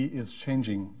IT is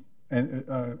changing. And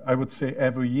I would say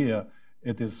every year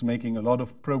it is making a lot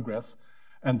of progress.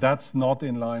 And that's not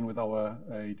in line with our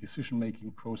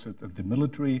decision-making process of the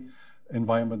military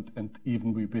environment, and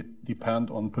even we depend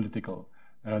on political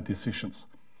decisions.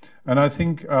 And I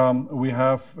think we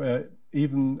have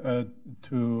even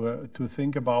to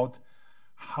think about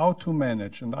how to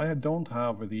manage, and I don't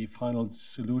have the final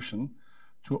solution,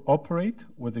 to operate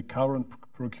with the current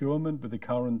procurement, with the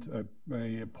current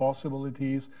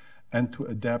possibilities, and to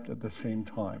adapt at the same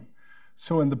time.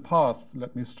 So in the past,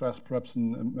 let me stress perhaps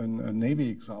in a Navy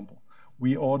example,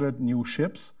 we ordered new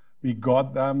ships, we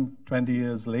got them 20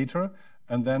 years later,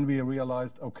 and then we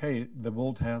realized, okay, the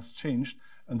world has changed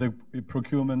and the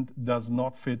procurement does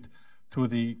not fit to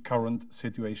the current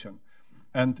situation.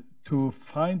 And to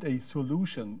find a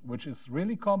solution, which is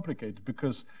really complicated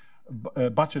because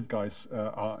budget guys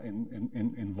are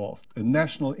involved,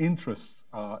 national interests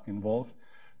are involved,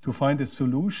 to find a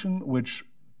solution which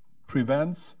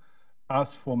prevents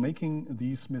us from making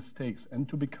these mistakes and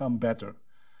to become better.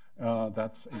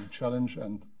 That's a challenge,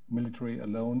 and military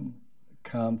alone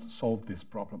can't solve this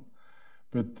problem.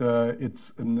 But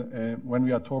when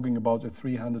we are talking about a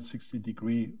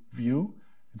 360-degree view,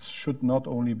 it should not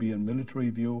only be a military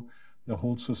view, the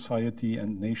whole society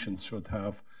and nations should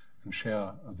have and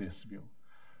share this view.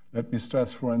 Let me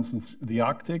stress, for instance, the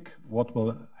Arctic. What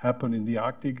will happen in the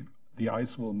Arctic? The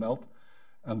ice will melt,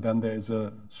 and then there is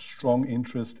a strong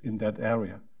interest in that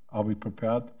area. Are we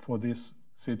prepared for this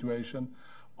situation?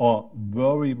 Or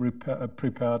were we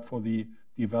prepared for the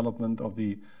development of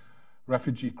the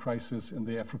refugee crisis in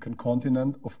the African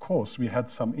continent? Of course, we had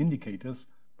some indicators,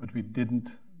 but we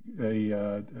didn't,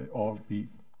 or we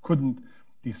couldn't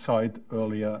decide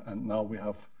earlier, and now we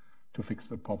have to fix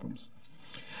the problems.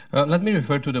 Let me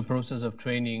refer to the process of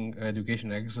training,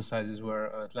 education, exercises where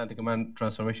Atlantic Command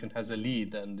Transformation has a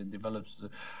lead and it develops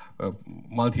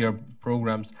multi-year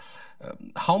programs.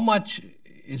 How much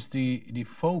is the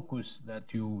focus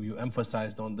that you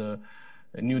emphasized on the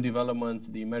new developments,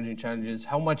 the emerging challenges?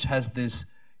 How much has this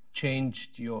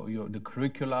changed the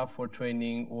curricula for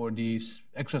training or these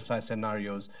exercise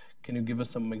scenarios? Can you give us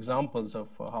some examples of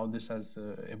how this has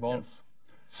evolved? Yes.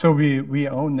 So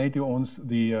NATO owns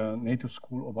the NATO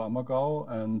School of Ammergau,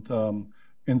 and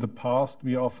in the past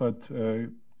we offered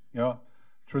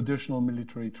traditional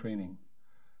military training.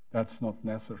 That's not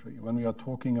necessary. When we are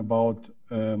talking about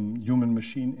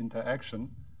human-machine interaction,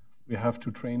 we have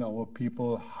to train our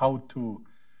people how to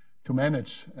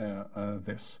manage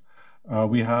this.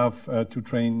 We have to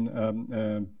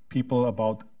train people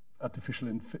about artificial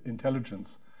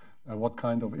intelligence. What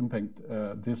kind of impact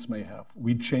this may have.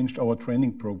 We changed our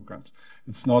training programs.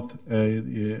 It's not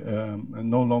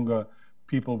no longer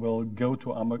people will go to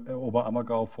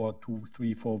Oberammergau for 2,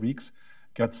 3, 4 weeks,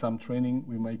 get some training.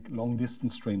 We make long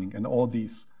distance training and all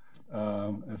these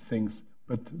things,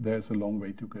 but there's a long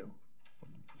way to go.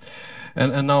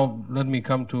 And now let me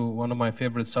come to one of my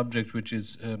favorite subjects, which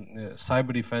is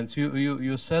cyber defense.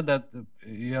 You said that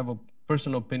you have a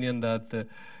personal opinion that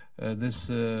this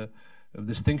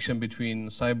distinction between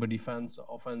cyber defense,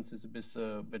 offense is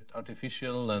a bit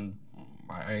artificial, and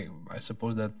I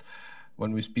suppose that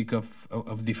when we speak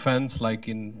of defense, like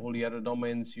in all the other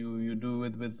domains, you do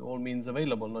it with all means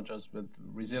available, not just with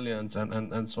resilience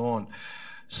and so on.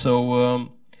 So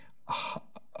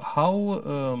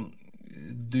how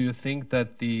do you think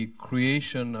that the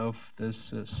creation of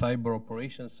this Cyber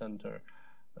Operations Center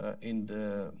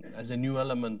as a new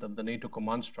element of the NATO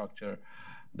command structure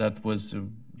that was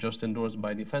just endorsed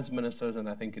by defense ministers, and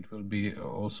I think it will be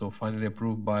also finally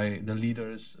approved by the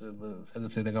leaders, the head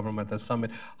of state and government at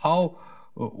summit. How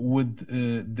would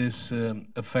this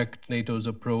affect NATO's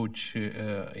approach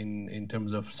in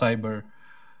terms of cyber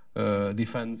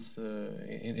defense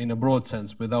in a broad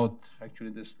sense, without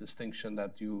actually this distinction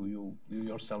that you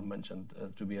yourself mentioned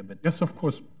to be a bit. Yes, of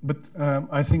course. But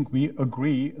I think we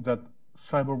agree that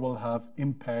cyber will have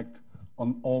impact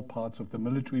on all parts of the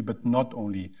military, but not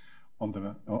only on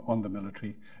the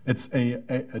military. It's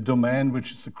a domain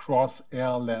which is across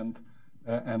air, land,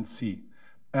 and sea.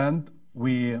 And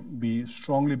we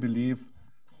strongly believe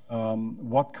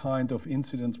what kind of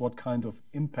incidents, what kind of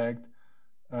impact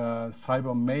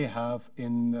cyber may have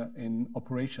in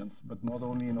operations, but not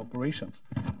only in operations.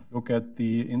 Look at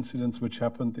the incidents which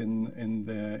happened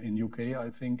in UK, I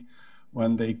think,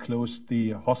 when they closed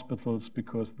the hospitals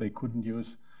because they couldn't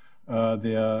use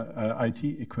their IT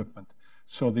equipment.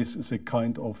 So this is a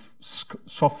kind of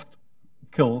soft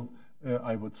kill,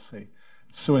 I would say.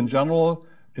 So in general,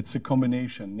 it's a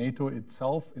combination. NATO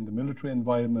itself, in the military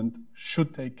environment,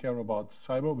 should take care about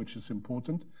cyber, which is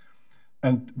important.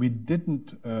 And we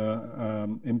didn't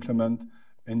implement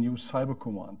a new cyber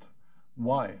command.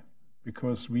 Why?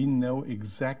 Because we know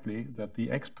exactly that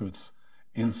the experts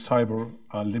in cyber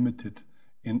are limited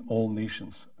in all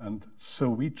nations. And so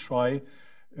we try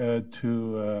to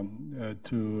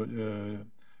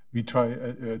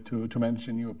manage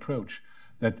a new approach,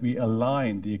 that we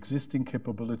align the existing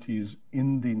capabilities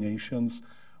in the nations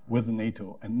with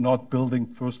NATO, and not building,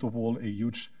 first of all, a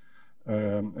huge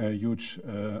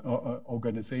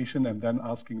organization and then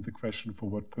asking the question for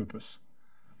what purpose.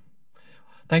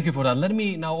 Thank you for that. Let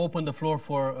me now open the floor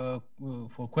for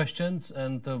questions,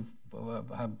 and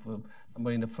have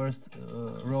somebody in the first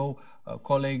row.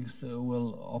 Colleagues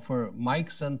will offer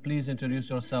mics, and please introduce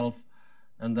yourself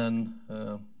and then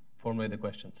formulate the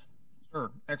questions.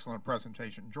 Sure. Excellent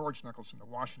presentation. George Nicholson, the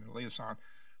Washington liaison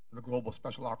for the Global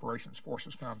Special Operations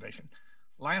Forces Foundation.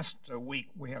 Last week,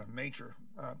 we had a major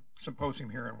symposium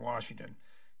here in Washington,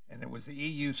 and it was the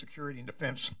EU Security and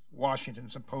Defense Washington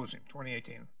Symposium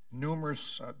 2018.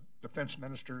 Numerous defense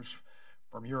ministers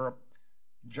from Europe,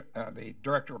 the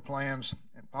Director of Plans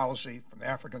and Policy from the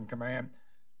African Command,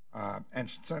 and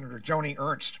Senator Joni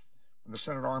Ernst from the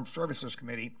Senate Armed Services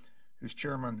Committee, who's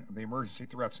chairman of the Emergency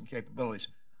Threats and Capabilities.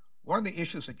 One of the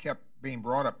issues that kept being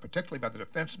brought up, particularly by the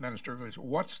defense minister, is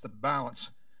what's the balance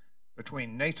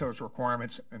between NATO's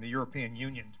requirements and the European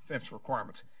Union defense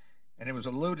requirements. And it was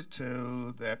alluded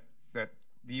to that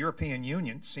the European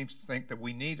Union seems to think that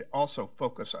we need to also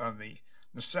focus on the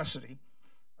necessity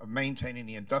of maintaining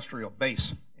the industrial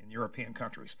base in European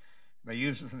countries. And they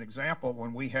used as an example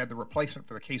when we had the replacement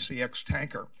for the KCX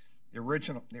tanker, the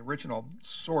original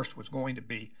source was going to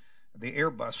be the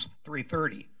Airbus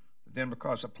 330. But then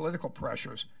because of political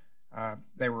pressures,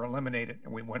 they were eliminated,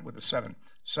 and we went with the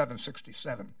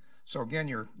 767. So again,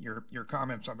 your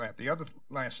comments on that. The other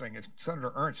last thing is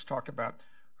Senator Ernst talked about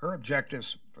her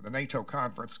objectives for the NATO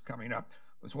conference coming up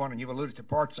was one, and you've alluded to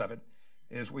parts of it,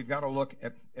 is we've got to look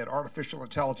at artificial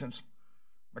intelligence,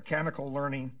 mechanical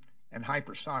learning, and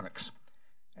hypersonics.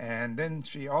 And then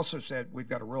she also said we've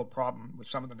got a real problem with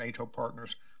some of the NATO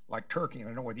partners like Turkey, and I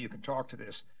don't know whether you can talk to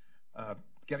this,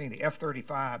 getting the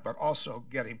F-35, but also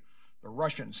getting the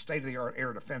Russian state-of-the-art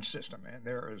air defense system. And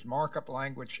there is markup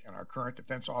language in our current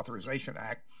Defense Authorization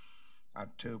Act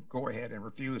to go ahead and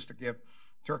refuse to give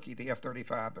Turkey the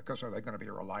F-35 because are they going to be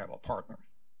a reliable partner?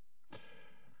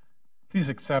 Please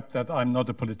accept that I'm not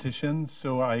a politician,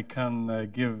 so I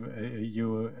can give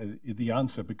you the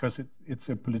answer, because it's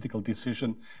a political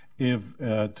decision if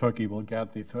Turkey will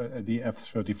get the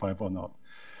F-35 or not.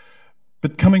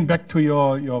 But coming back to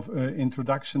your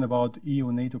introduction about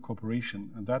EU-NATO cooperation,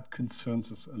 and that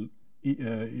concerns us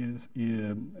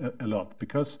a lot,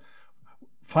 because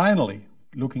finally,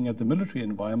 looking at the military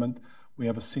environment, we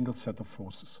have a single set of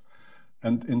forces.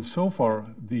 And insofar,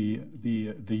 the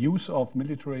use of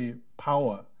military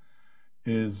power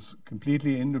is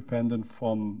completely independent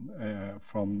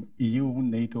from EU,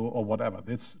 NATO, or whatever.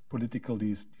 That's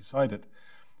politically decided.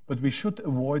 But we should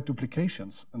avoid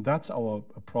duplications, and that's our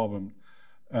problem.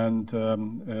 And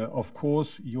of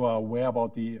course, you are aware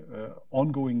about the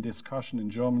ongoing discussion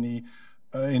in Germany,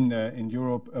 in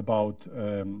Europe, about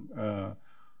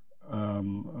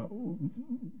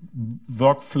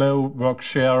workflow, work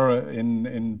share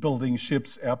in building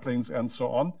ships, airplanes, and so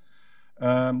on.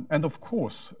 And of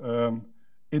course,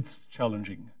 it's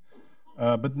challenging.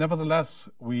 But nevertheless,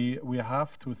 we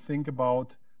have to think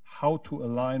about how to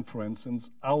align, for instance,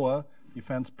 our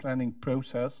defense planning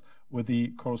process with the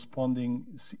corresponding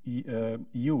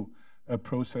EU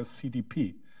process,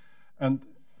 CDP. And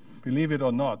believe it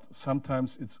or not,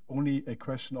 sometimes it's only a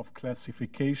question of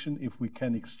classification if we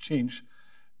can exchange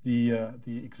the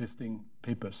existing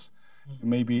papers.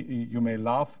 You may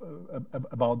laugh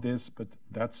about this, but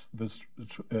that's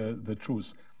the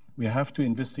truth. We have to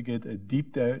investigate a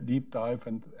deep dive,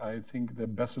 and I think the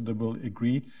ambassador will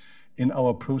agree, in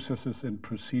our processes and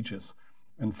procedures.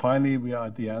 And finally, we are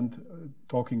at the end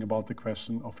talking about the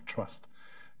question of trust.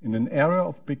 In an era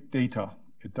of big data,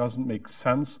 it doesn't make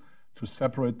sense to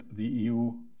separate the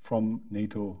EU from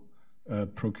NATO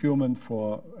procurement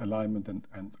for alignment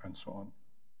and so on.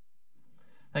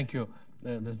 Thank you.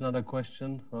 There's another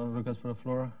question. Request for the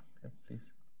floor. Yeah,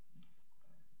 please.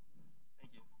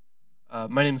 Thank you.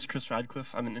 My name is Chris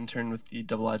Radcliffe. I'm an intern with the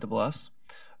IISS.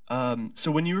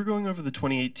 So when you were going over the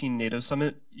 2018 NATO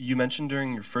summit, you mentioned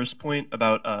during your first point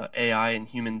about AI and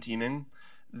human teaming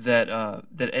that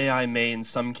AI may in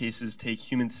some cases take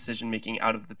human decision-making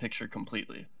out of the picture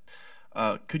completely.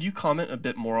 Could you comment a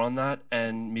bit more on that,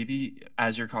 and maybe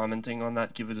as you're commenting on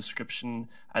that, give a description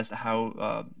as to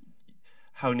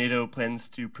how NATO plans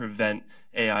to prevent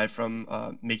AI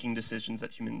from making decisions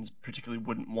that humans particularly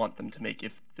wouldn't want them to make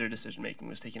if their decision-making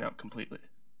was taken out completely?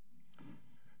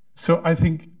 So I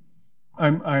think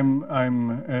I'm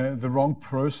the wrong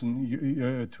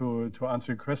person to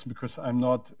answer your question, because I'm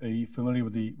not familiar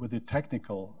with the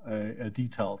technical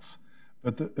details.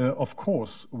 But of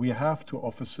course, we have to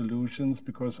offer solutions,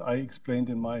 because I explained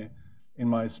in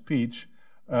my speech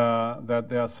that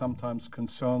there are sometimes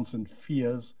concerns and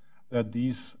fears that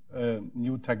these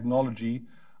new technology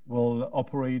will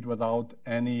operate without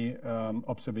any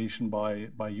observation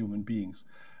by human beings.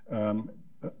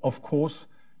 Of course,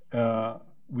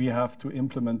 we have to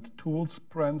implement tools,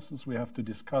 for instance. We have to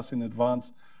discuss in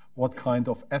advance what kind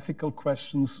of ethical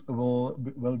questions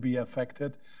will be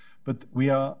affected. But we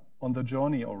are on the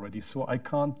journey already, so I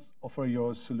can't offer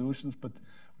your solutions, but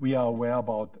we are aware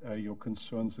about your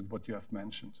concerns and what you have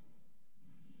mentioned.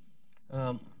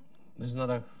 There's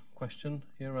another question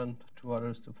here and two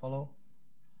others to follow.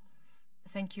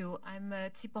 Thank you. I'm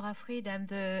Tsipora Fried. I'm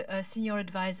the senior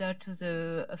advisor to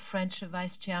the French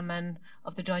vice chairman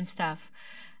of the Joint Staff.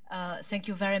 Thank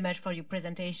you very much for your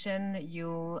presentation.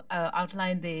 You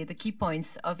outlined the key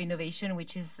points of innovation,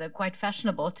 which is quite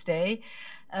fashionable today,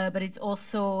 but it's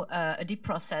also a deep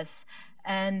process.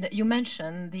 And you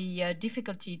mentioned the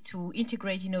difficulty to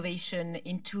integrate innovation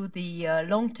into the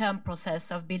long-term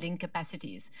process of building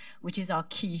capacities, which is our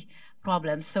key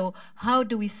problem. So how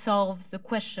do we solve the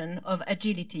question of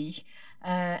agility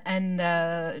and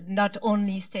not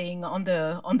only staying on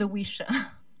the wish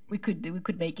we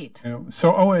could make it?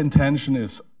 So our intention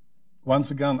is,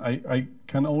 once again, I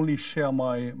can only share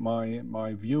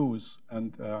my views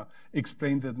and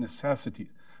explain the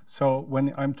necessity. So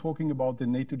when I'm talking about the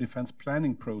NATO defense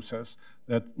planning process,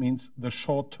 that means the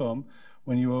short term.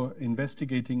 When you're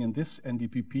investigating in this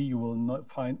NDPP, you will not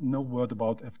find no word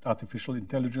about artificial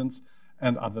intelligence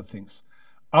and other things.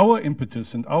 Our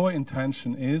impetus and our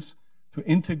intention is to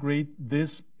integrate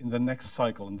this in the next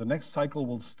cycle. And the next cycle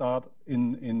will start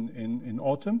in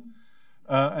autumn.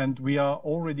 And we are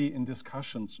already in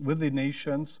discussions with the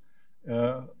nations.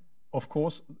 Of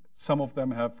course, some of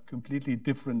them have completely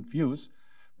different views,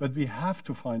 but we have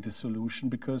to find a solution,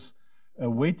 because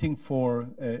waiting for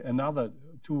another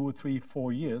 2, 3,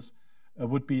 4 years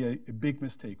would be a big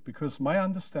mistake. Because my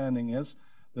understanding is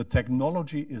the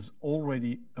technology is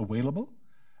already available,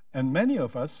 and many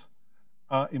of us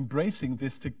are embracing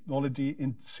this technology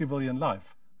in civilian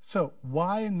life. So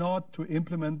why not to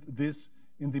implement this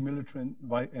in the military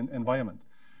environment?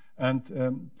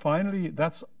 And finally,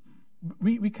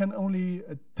 we can only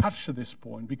touch to this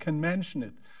point. We can mention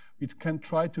it. We can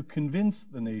try to convince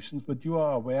the nations, but you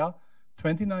are aware,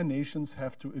 29 nations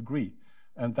have to agree,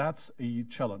 and that's a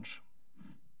challenge.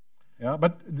 Yeah,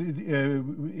 but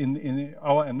in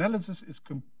our analysis is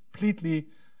completely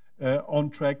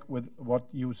on track with what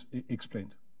you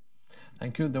explained.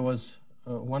 Thank you. There was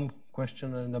one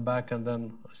question in the back, and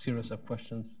then a series of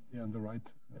questions. Yeah, on the right.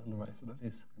 Yeah, on the right,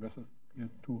 please. Yeah,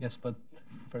 two. Yes, but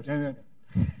first. Yeah.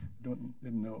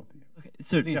 Didn't know. Okay,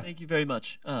 certainly. Thank you very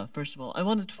much. First of all, I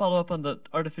wanted to follow up on the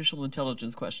artificial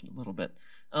intelligence question a little bit.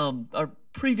 Our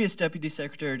previous Deputy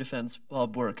Secretary of Defense,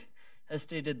 Bob Work, has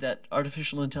stated that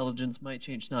artificial intelligence might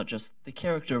change not just the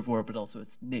character of war, but also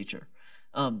its nature.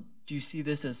 Do you see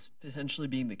this as potentially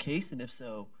being the case? And if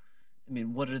so, I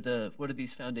mean, what are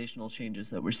these foundational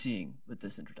changes that we're seeing with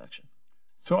this introduction?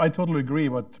 So I totally agree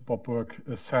what Bob Work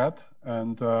said,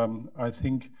 and I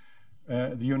think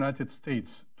the United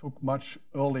States took much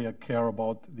earlier care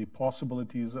about the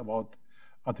possibilities about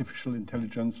artificial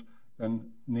intelligence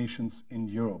than nations in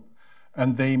Europe.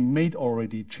 And they made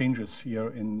already changes here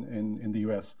in the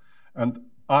US. And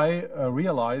I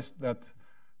realized that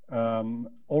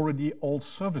already all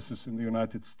services in the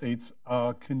United States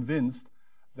are convinced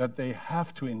that they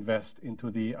have to invest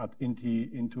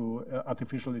into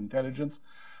artificial intelligence.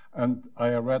 And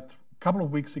I read a couple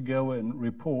of weeks ago a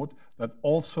report that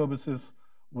all services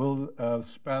will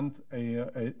spend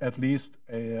at least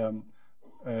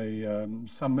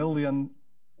some million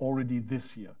already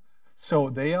this year. So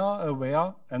they are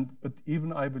aware, but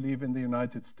even I believe in the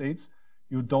United States,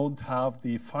 you don't have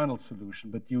the final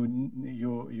solution, but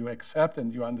you accept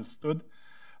and you understood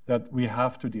that we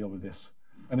have to deal with this.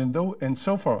 And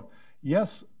so far,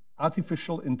 yes,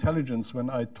 artificial intelligence, when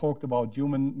I talked about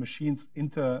human machines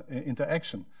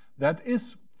interaction, that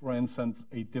is, for instance,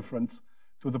 a difference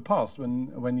to the past.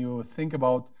 When you think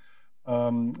about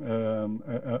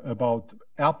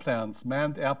airplanes,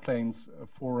 manned airplanes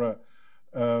for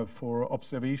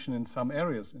observation in some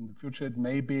areas. In the future, it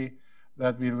may be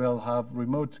that we will have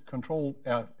remote control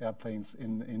airplanes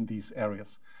in these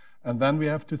areas. And then we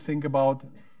have to think about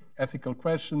ethical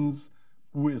questions,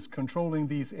 who is controlling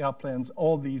these airplanes,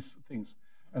 all these things.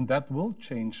 And that will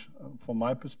change, from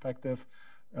my perspective,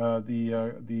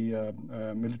 the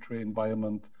military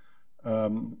environment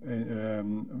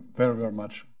very, very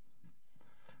much.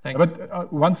 Thank you.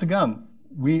 But once again,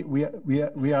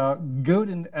 we are good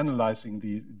in analyzing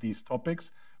these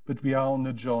topics, but we are on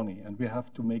a journey, and we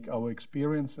have to make our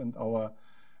experience and our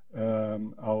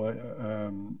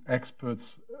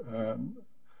experts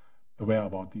aware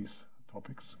about these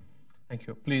topics. Thank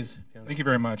you. Please. Thank you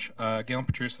very much. Gail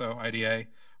Petruso, IDA.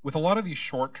 With a lot of these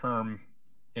short-term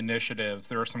initiatives,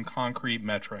 there are some concrete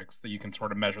metrics that you can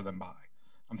sort of measure them by.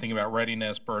 I'm thinking about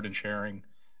readiness, burden sharing.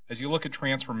 As you look at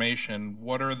transformation,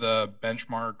 what are the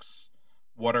benchmarks?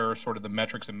 What are sort of the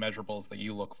metrics and measurables that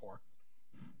you look for?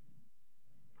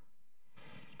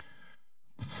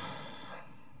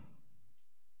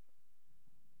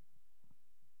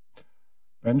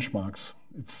 Benchmarks.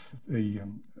 It's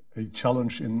a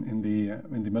challenge in the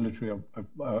military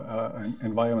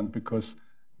environment because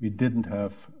we didn't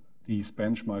have these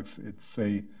benchmarks. It's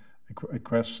a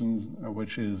question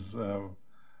which is in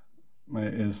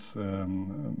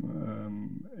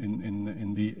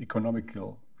the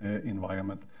economical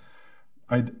environment.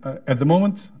 At the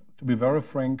moment, to be very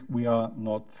frank, we are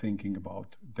not thinking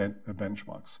about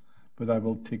benchmarks, but I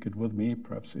will take it with me.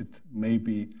 Perhaps it may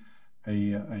be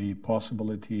a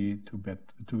possibility to be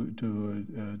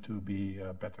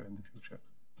better in the future.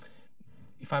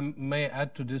 If I may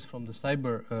add to this from the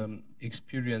cyber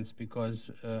experience,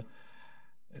 because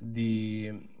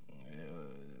the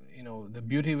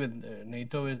beauty with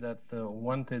NATO is that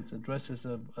once it addresses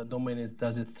a domain, it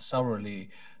does it thoroughly,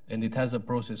 and it has a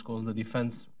process called the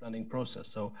defense planning process.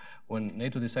 So when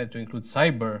NATO decided to include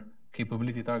cyber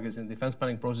capability targets in the defense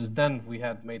planning process, then we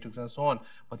had matrix and so on,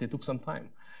 but it took some time.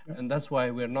 Yeah. And that's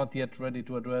why we're not yet ready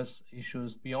to address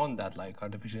issues beyond that, like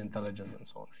artificial intelligence and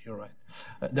so on. You're right.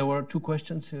 There were two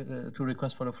questions, two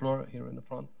requests for the floor here in the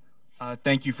front.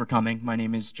 Thank you for coming. My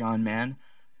name is John Mann.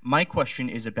 My question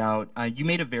is about, you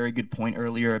made a very good point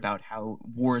earlier about how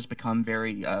wars become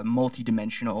very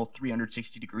multidimensional,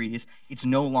 360 degrees. It's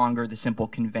no longer the simple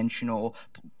conventional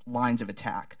lines of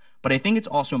attack. But I think it's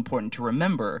also important to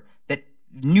remember that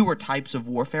newer types of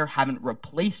warfare haven't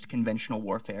replaced conventional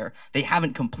warfare. They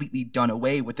haven't completely done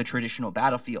away with the traditional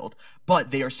battlefield,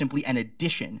 but they are simply an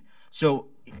addition. So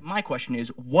my question is,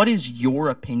 what is your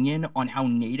opinion on how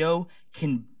NATO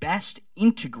can best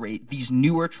integrate these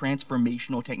newer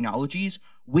transformational technologies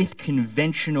with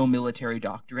conventional military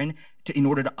doctrine in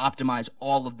order to optimize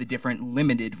all of the different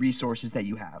limited resources that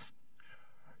you have?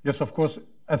 Yes, of course.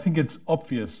 I think it's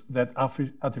obvious that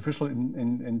artificial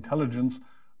intelligence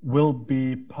will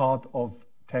be part of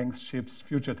tanks, ships,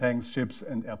 future tanks, ships,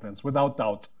 and airplanes, without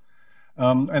doubt.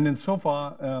 And in so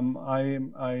far,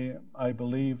 I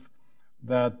believe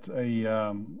that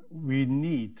we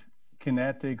need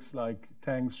kinetics like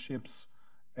tanks, ships,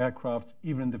 aircraft,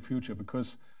 even in the future,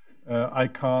 because I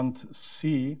can't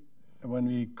see, when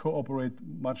we cooperate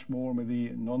much more with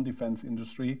the non-defense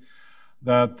industry,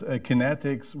 that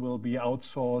kinetics will be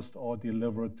outsourced or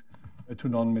delivered to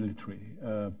non-military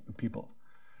people.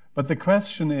 But the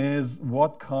question is,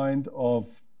 what kind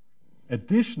of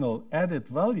additional added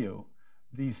value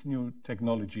these new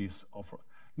technologies offer?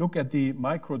 Look at the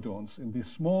micro drones, in the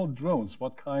small drones,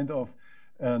 what kind of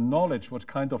knowledge, what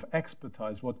kind of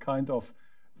expertise, what kind of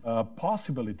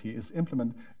possibility is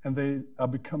implemented, and they are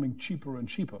becoming cheaper and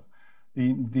cheaper.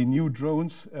 The new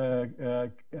drones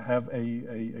have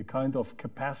a kind of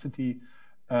capacity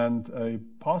and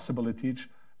possibilities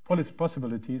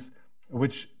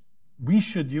which we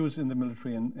should use in the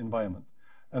military environment.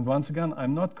 And once again,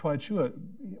 I'm not quite sure.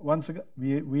 Once again,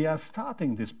 we are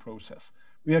starting this process.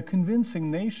 We are convincing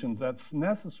nations that's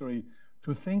necessary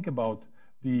to think about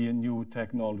the new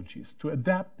technologies, to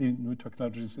adapt the new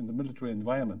technologies in the military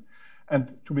environment.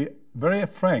 And to be very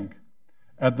frank,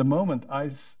 at the moment,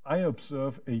 I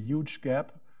observe a huge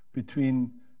gap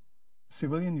between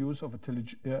civilian use of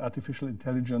artificial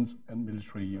intelligence and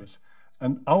military use.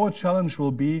 And our challenge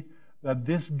will be that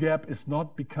this gap is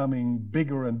not becoming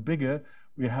bigger and bigger.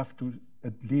 We have to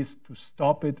at least to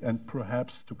stop it and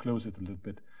perhaps to close it a little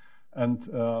bit. And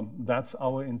that's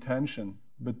our intention.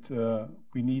 But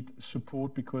we need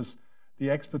support because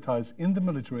the expertise in the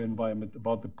military environment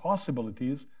about the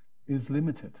possibilities is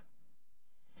limited.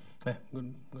 Yeah,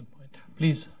 good point.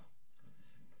 Please.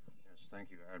 Yes,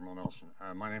 thank you, Admiral Nelson.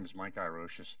 My name is Mike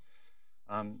Irocious.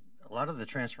 A lot of the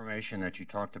transformation that you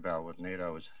talked about with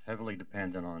NATO is heavily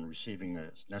dependent on receiving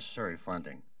the necessary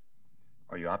funding.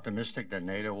 Are you optimistic that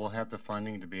NATO will have the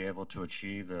funding to be able to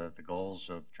achieve the goals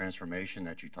of transformation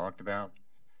that you talked about?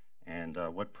 And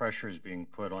what pressure is being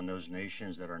put on those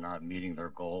nations that are not meeting their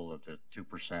goal of the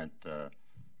 2%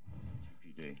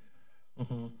 GDP?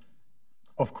 Mm-hmm.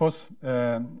 Of course,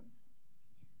 to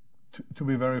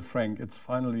be very frank, it's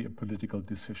finally a political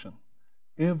decision.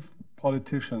 If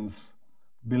politicians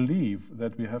believe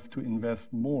that we have to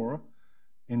invest more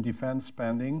in defense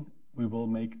spending, we will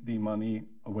make the money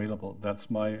available. That's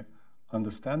my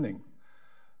understanding.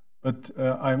 But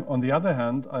on the other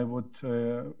hand, I would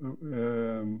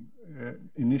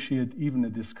initiate even a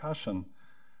discussion.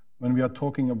 When we are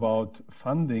talking about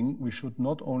funding, we should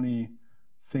not only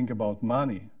think about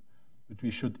money, but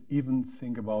we should even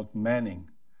think about manning.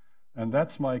 And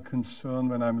that's my concern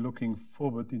when I'm looking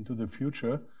forward into the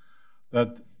future,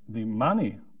 that the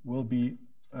money will be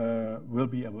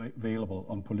available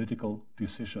on political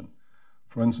decision.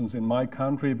 For instance, in my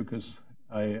country, because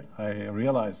I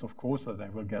realized, of course, that I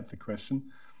will get the question,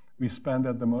 we spend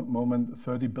at the moment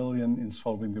 30 billion in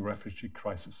solving the refugee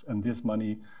crisis, and this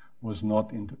money was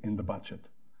not in the budget.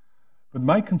 But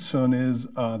my concern is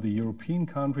the European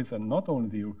countries, and not only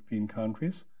the European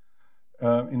countries,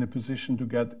 in a position to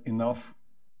get enough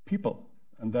people.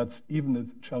 And that's even a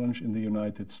challenge in the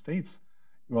United States.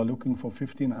 You are looking for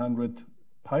 1,500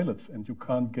 pilots, and you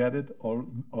can't get it,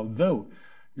 although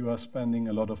you are spending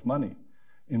a lot of money.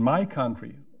 In my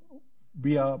country,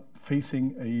 we are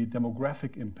facing a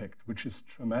demographic impact, which is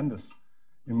tremendous.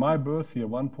 In my birth year,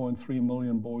 1.3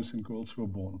 million boys and girls were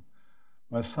born.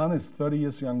 My son is 30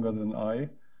 years younger than I,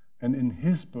 and in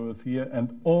his birth year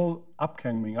and all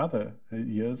upcoming other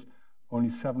years, only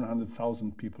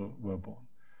 700,000 people were born.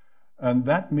 And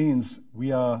that means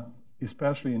we are,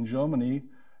 especially in Germany,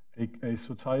 a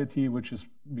society which is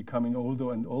becoming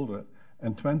older and older.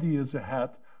 And 20 years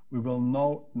ahead, we will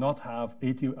now not have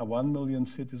 81 million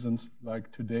citizens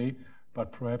like today,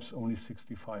 but perhaps only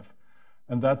 65.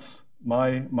 And that's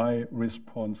my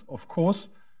response. Of course,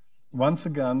 once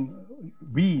again,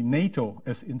 we, NATO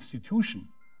as institution,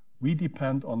 we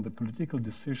depend on the political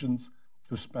decisions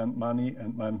to spend money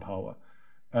and manpower.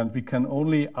 And we can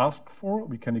only ask for,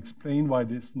 we can explain why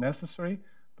it is necessary,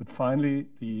 but finally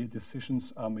the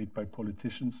decisions are made by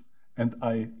politicians, and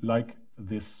I like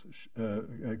this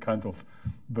kind of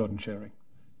burden sharing.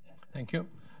 Thank you.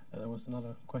 There was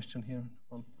another question here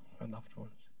and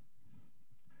afterwards.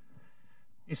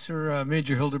 Hey, sir,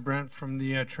 Major Hildebrandt from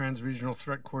the Trans-Regional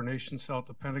Threat Coordination Cell at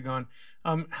the Pentagon.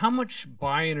 How much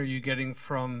buy-in are you getting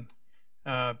from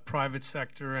private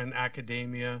sector and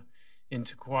academia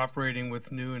into cooperating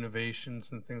with new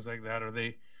innovations and things like that?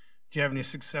 Do you have any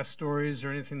success stories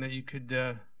or anything that you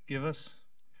could give us?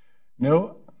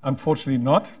 No, unfortunately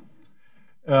not.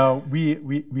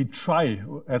 We try,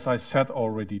 as I said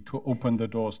already, to open the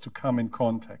doors, to come in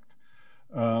contact.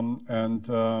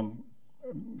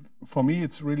 For me,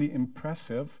 it's really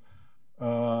impressive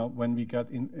when we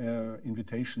get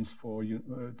invitations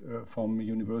from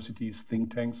universities,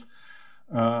 think tanks,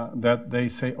 that they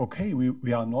say, okay,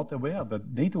 we are not aware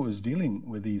that NATO is dealing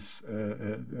with these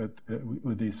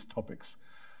topics.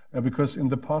 Because in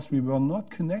the past, we were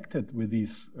not connected with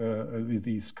these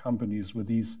companies, with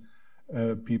these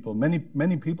people.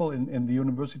 Many people in the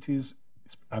universities,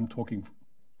 I'm talking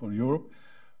for Europe,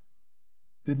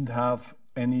 didn't have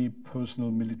any personal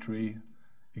military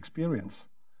experience.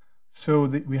 So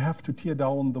we have to tear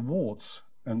down the walls.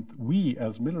 And we,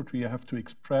 as military, have to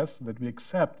express that we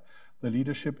accept the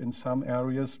leadership in some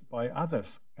areas by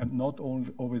others, and not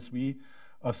only always we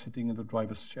are sitting in the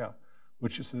driver's chair,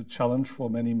 which is a challenge for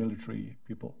many military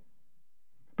people.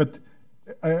 But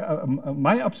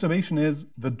my observation is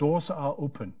the doors are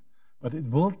open, but it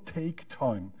will take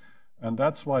time. And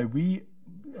that's why we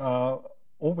are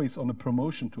always on a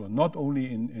promotion tour, not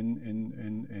only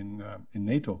in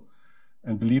NATO.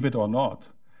 And believe it or not,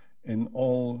 in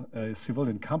all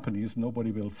civilian companies, nobody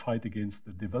will fight against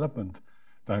the development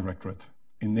directorate.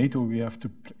 In NATO, we have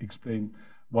to explain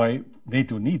why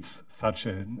NATO needs such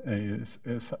a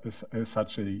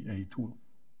tool.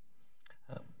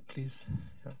 Please.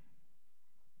 Yeah.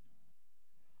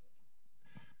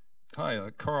 Hi,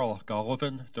 Carl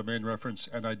Golovin, domain reference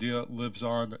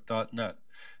anidealiveson.net.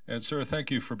 And sir,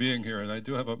 thank you for being here. And I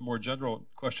do have a more general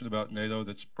question about NATO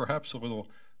that's perhaps a little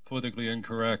politically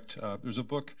incorrect. There's a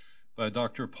book by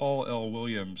Dr. Paul L.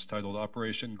 Williams titled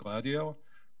Operation Gladio,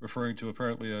 referring to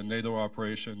apparently a NATO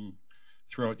operation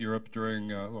throughout Europe during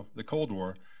the Cold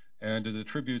War. And it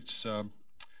attributes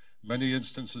many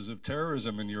instances of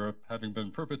terrorism in Europe having been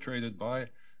perpetrated by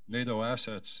NATO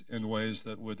assets in ways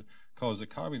that would cause the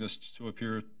communists to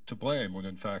appear to blame when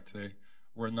in fact they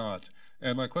were not.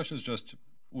 And my question is just,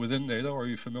 within NATO, are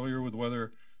you familiar with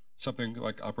whether something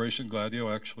like Operation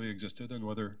Gladio actually existed and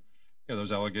whether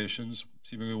those allegations,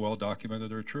 seemingly well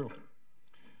documented, are true?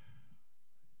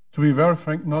 To be very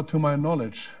frank, not to my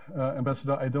knowledge,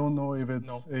 Ambassador. I don't know if it's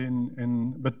No. but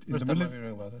in First the time I'm military.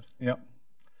 hearing about it. Yeah,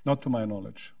 not to my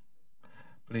knowledge.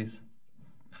 Please.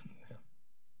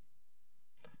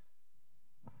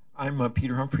 I'm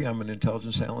Peter Humphrey. I'm an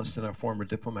intelligence analyst and a former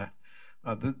diplomat.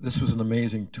 This was an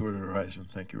amazing tour to Horizon.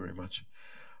 Thank you very much.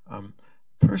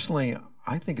 Personally,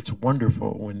 I think it's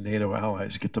wonderful when NATO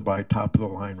allies get to buy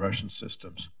top-of-the-line Russian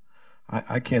systems.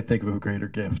 I can't think of a greater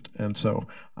gift, and so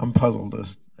I'm puzzled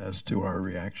as to our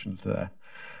reaction to that.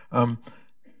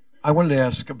 I wanted to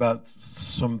ask about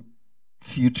some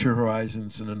future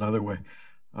horizons in another way.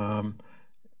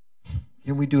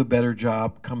 Can we do a better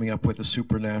job coming up with the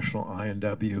supranational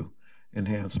I&W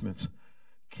enhancements?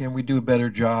 Can we do a better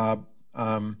job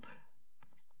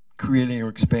creating or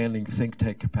expanding think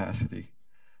tank capacity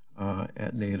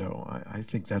at NATO? I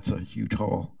think that's a huge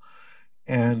hole.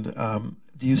 And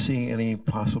do you see any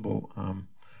possible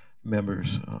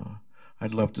members?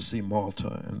 I'd love to see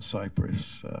Malta and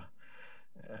Cyprus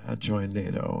join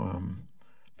NATO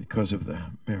because of the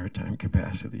maritime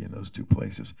capacity in those two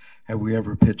places. Have we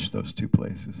ever pitched those two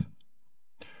places?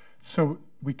 So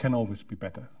we can always be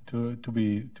better, to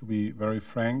be very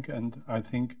frank, and I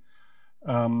think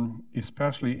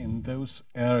especially in those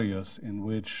areas in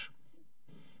which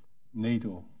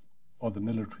NATO or the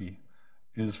military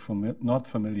is not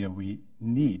familiar, we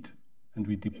need and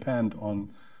we depend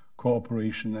on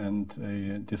cooperation and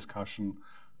a discussion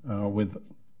with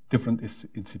different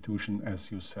institutions,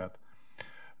 as you said.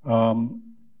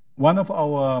 One of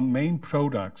our main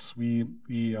products we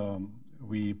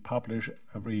publish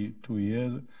every 2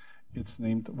 years. It's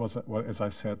named, as I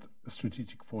said,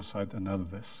 Strategic Foresight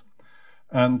Analysis.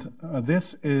 And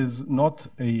this is not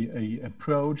a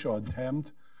approach or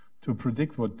attempt to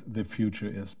predict what the future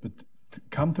is, but to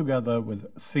come together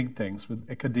with think tanks, with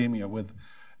academia, with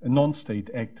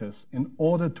non-state actors in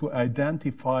order to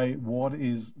identify what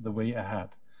is the way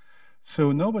ahead.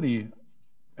 So nobody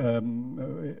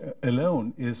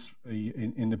alone is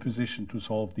in a position to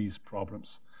solve these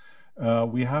problems.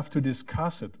 We have to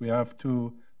discuss it. We have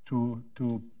to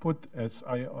put, as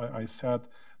I said,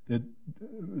 the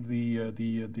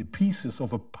pieces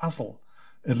of a puzzle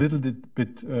a little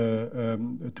bit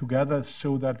together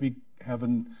so that we have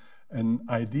an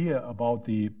idea about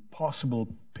the possible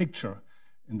picture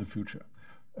in the future.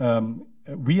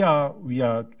 We are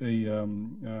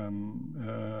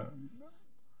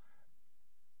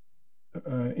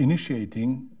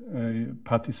initiating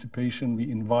participation.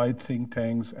 We invite think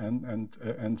tanks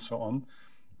and so on.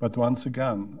 But once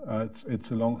again,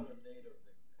 it's a long.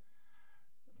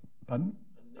 Pardon?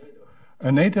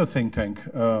 A NATO think tank.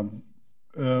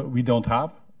 We don't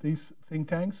have these think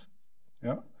tanks.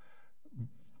 Yeah.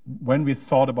 When we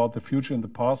thought about the future in the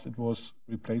past, it was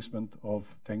replacement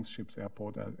of tanks, ships,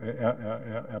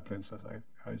 airplanes, as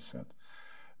I said.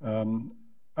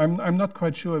 I'm not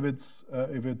quite sure if it's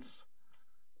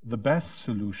the best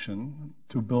solution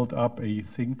to build up a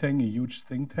think tank, a huge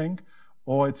think tank,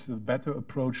 or it's a better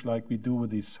approach like we do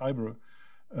with the cyber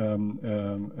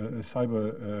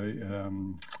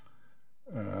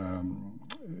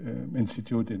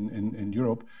institute in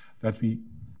Europe, that we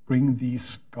bring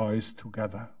these guys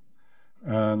together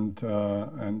and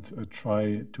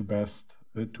try to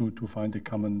find a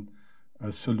common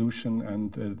solution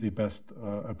and the best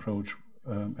approach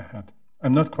ahead.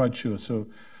 I'm not quite sure. So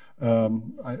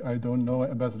I don't know,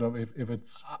 Ambassador, if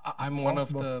it's I'm one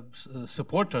of the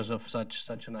supporters of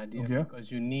such an idea, okay.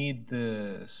 Because you need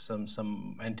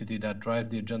some entity that drives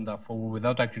the agenda forward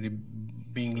without actually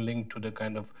being linked to the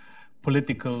kind of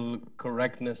political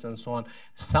correctness and so on.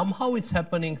 Somehow it's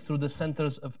happening through the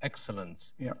centers of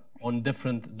excellence on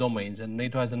different domains. And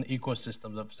NATO has an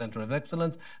ecosystem of centers of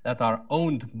excellence that are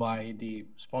owned by the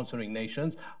sponsoring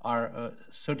nations, are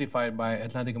certified by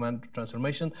Atlantic Command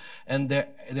Transformation, and they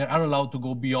are allowed to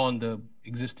go beyond the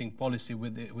existing policy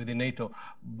within NATO.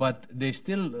 But they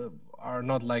still are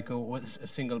not like a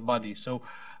single body. So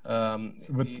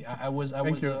I was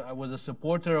a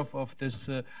supporter of this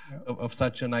of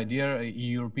such an idea. The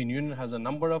European Union has a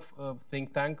number of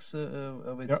think tanks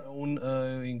of its own,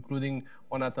 including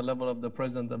one at the level of the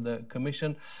President of the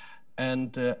Commission.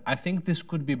 And I think this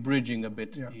could be bridging a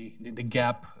bit the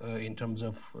gap in terms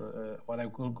of what I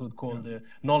could call the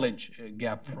knowledge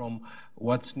gap from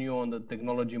what's new on the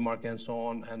technology market and so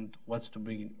on, and what's to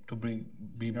be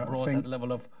brought at the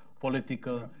level of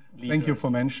political leaders. Thank you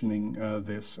for mentioning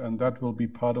this, and that will be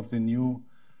part of the new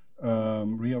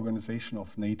reorganization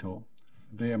of NATO.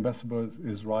 The ambassador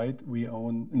is right.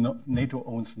 NATO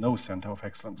owns no center of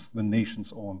excellence. The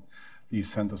nations own these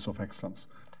centers of excellence.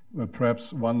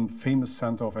 Perhaps one famous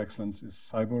center of excellence is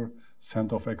Cyber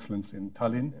Center of Excellence in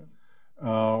Tallinn,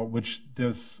 which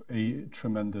does a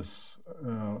tremendous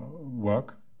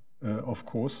work, of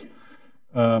course.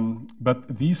 But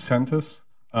these centers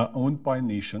are owned by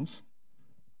nations.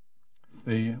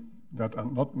 That are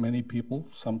not many people,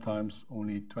 sometimes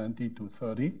only 20 to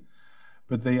 30,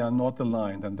 but they are not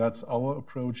aligned. And that's our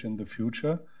approach in the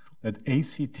future, that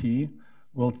ACT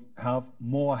will have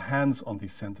more hands on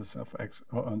these centers of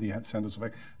excellence.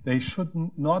 They should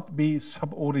not be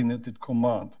subordinated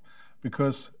command,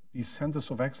 because these centers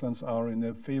of excellence are in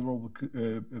a favorable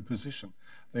position.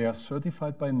 They are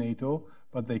certified by NATO,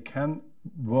 but they can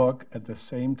work at the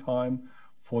same time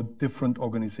for different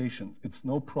organizations. It's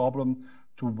no problem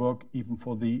to work even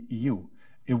for the EU.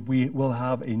 If we will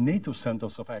have a NATO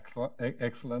centers of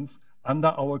excellence under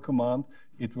our command,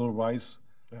 it will raise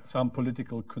some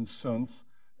political concerns,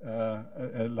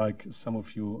 like some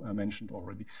of you mentioned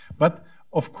already. But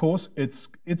of course, it's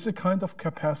a kind of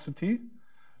capacity,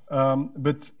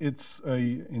 but it's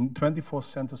in 24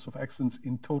 centers of excellence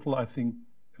in total. I think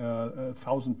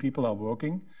 1,000 people are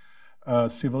working,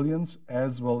 civilians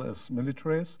as well as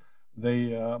militaries.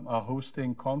 They are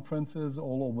hosting conferences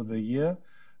all over the year.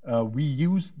 We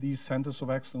use these centers of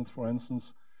excellence, for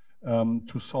instance,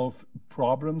 to solve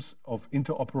problems of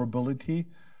interoperability.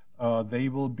 They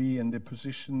will be in the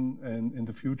position in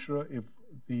the future, if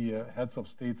the heads of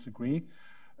states agree,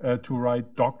 to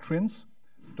write doctrines.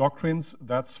 Doctrines,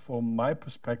 that's from my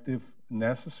perspective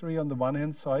necessary on the one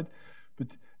hand side,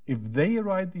 but if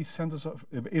these centers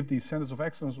of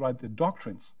excellence write the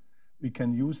doctrines, we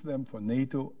can use them for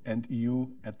NATO and EU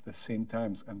at the same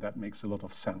times, and that makes a lot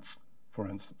of sense, for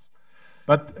instance.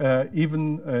 But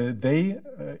even they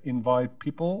invite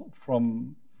people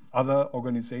from other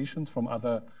organizations, from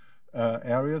other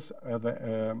areas,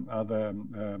 other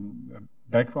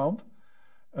background.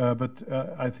 But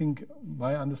I think,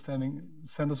 my understanding,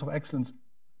 centers of excellence,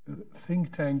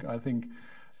 think tank, I think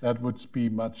that would be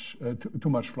too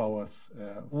much flowers.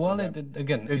 Well, they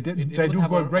do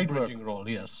a great bridging role,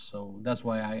 yes. So that's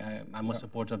why I'm a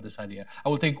supporter of this idea. I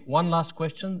will take one last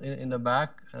question in the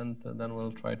back, and then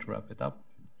we'll try to wrap it up.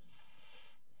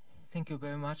 Thank you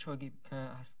very much for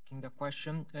asking the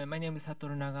question. My name is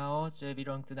Satoru Nagao. I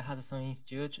belong to the Hudson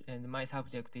Institute, and my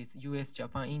subject is US,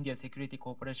 Japan, India security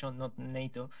cooperation, not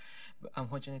NATO,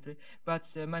 unfortunately. But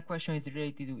my question is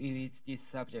related with this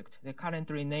subject.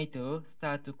 Currently, NATO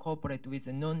start to cooperate with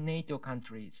the non-NATO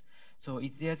countries. So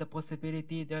is there a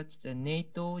possibility that the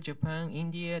NATO, Japan,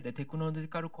 India, the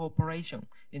technological cooperation,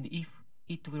 and if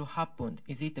it will happen,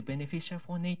 is it beneficial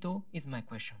for NATO, is my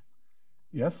question.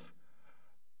 Yes.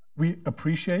 We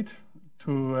appreciate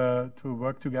to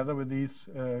work together with these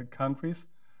countries,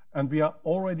 and we are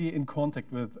already in contact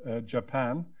with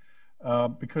Japan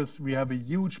because we have a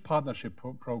huge partnership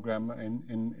program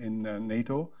in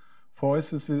NATO. For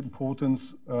us, it's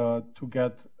important to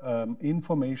get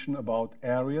information about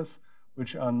areas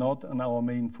which are not on our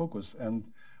main focus. And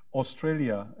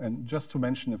Australia, and just to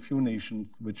mention a few nations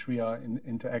which we are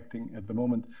interacting at the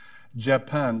moment: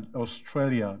 Japan,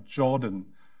 Australia, Jordan,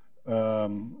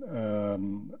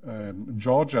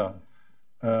 Georgia,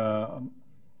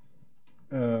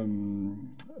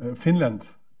 Finland,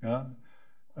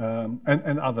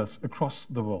 and others across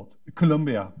the world,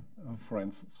 Colombia, for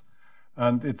instance.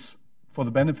 And it's for the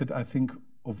benefit, I think,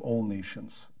 of all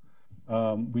nations.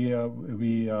 We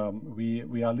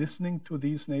are listening to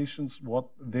these nations, what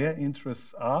their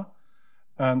interests are,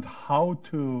 and how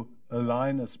to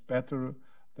align us better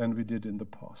than we did in the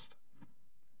past.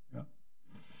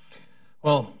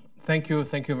 Well, Thank you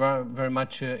very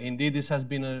much indeed. This has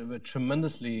been a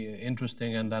tremendously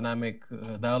interesting and dynamic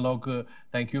dialogue.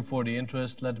 Thank you for the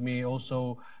interest. Let me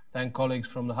also thank colleagues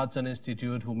from the Hudson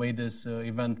Institute who made this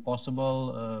event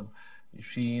possible,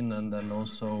 Sheen, and then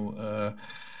also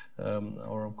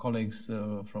our colleagues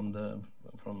who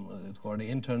are the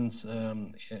interns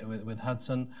with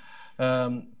Hudson.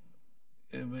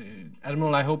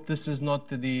 Admiral, I hope this is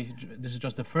this is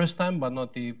just the first time, but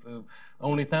not the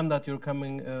only time that you're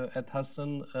coming at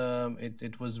Hudson.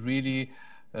 It was really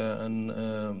an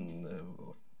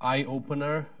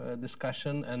eye-opener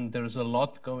discussion, and there's a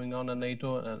lot going on in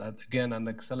NATO, again, an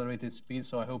accelerated speed.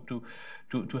 So I hope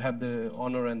to have the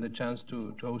honor and the chance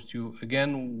to host you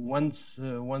again. Once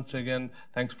again,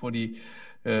 thanks for the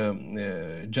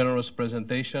generous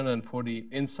presentation and for the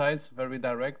insights, very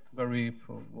direct, very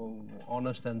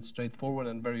honest and straightforward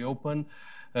and very open.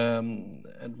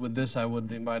 And with this, I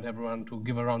would invite everyone to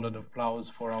give a round of applause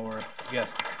for our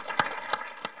guest.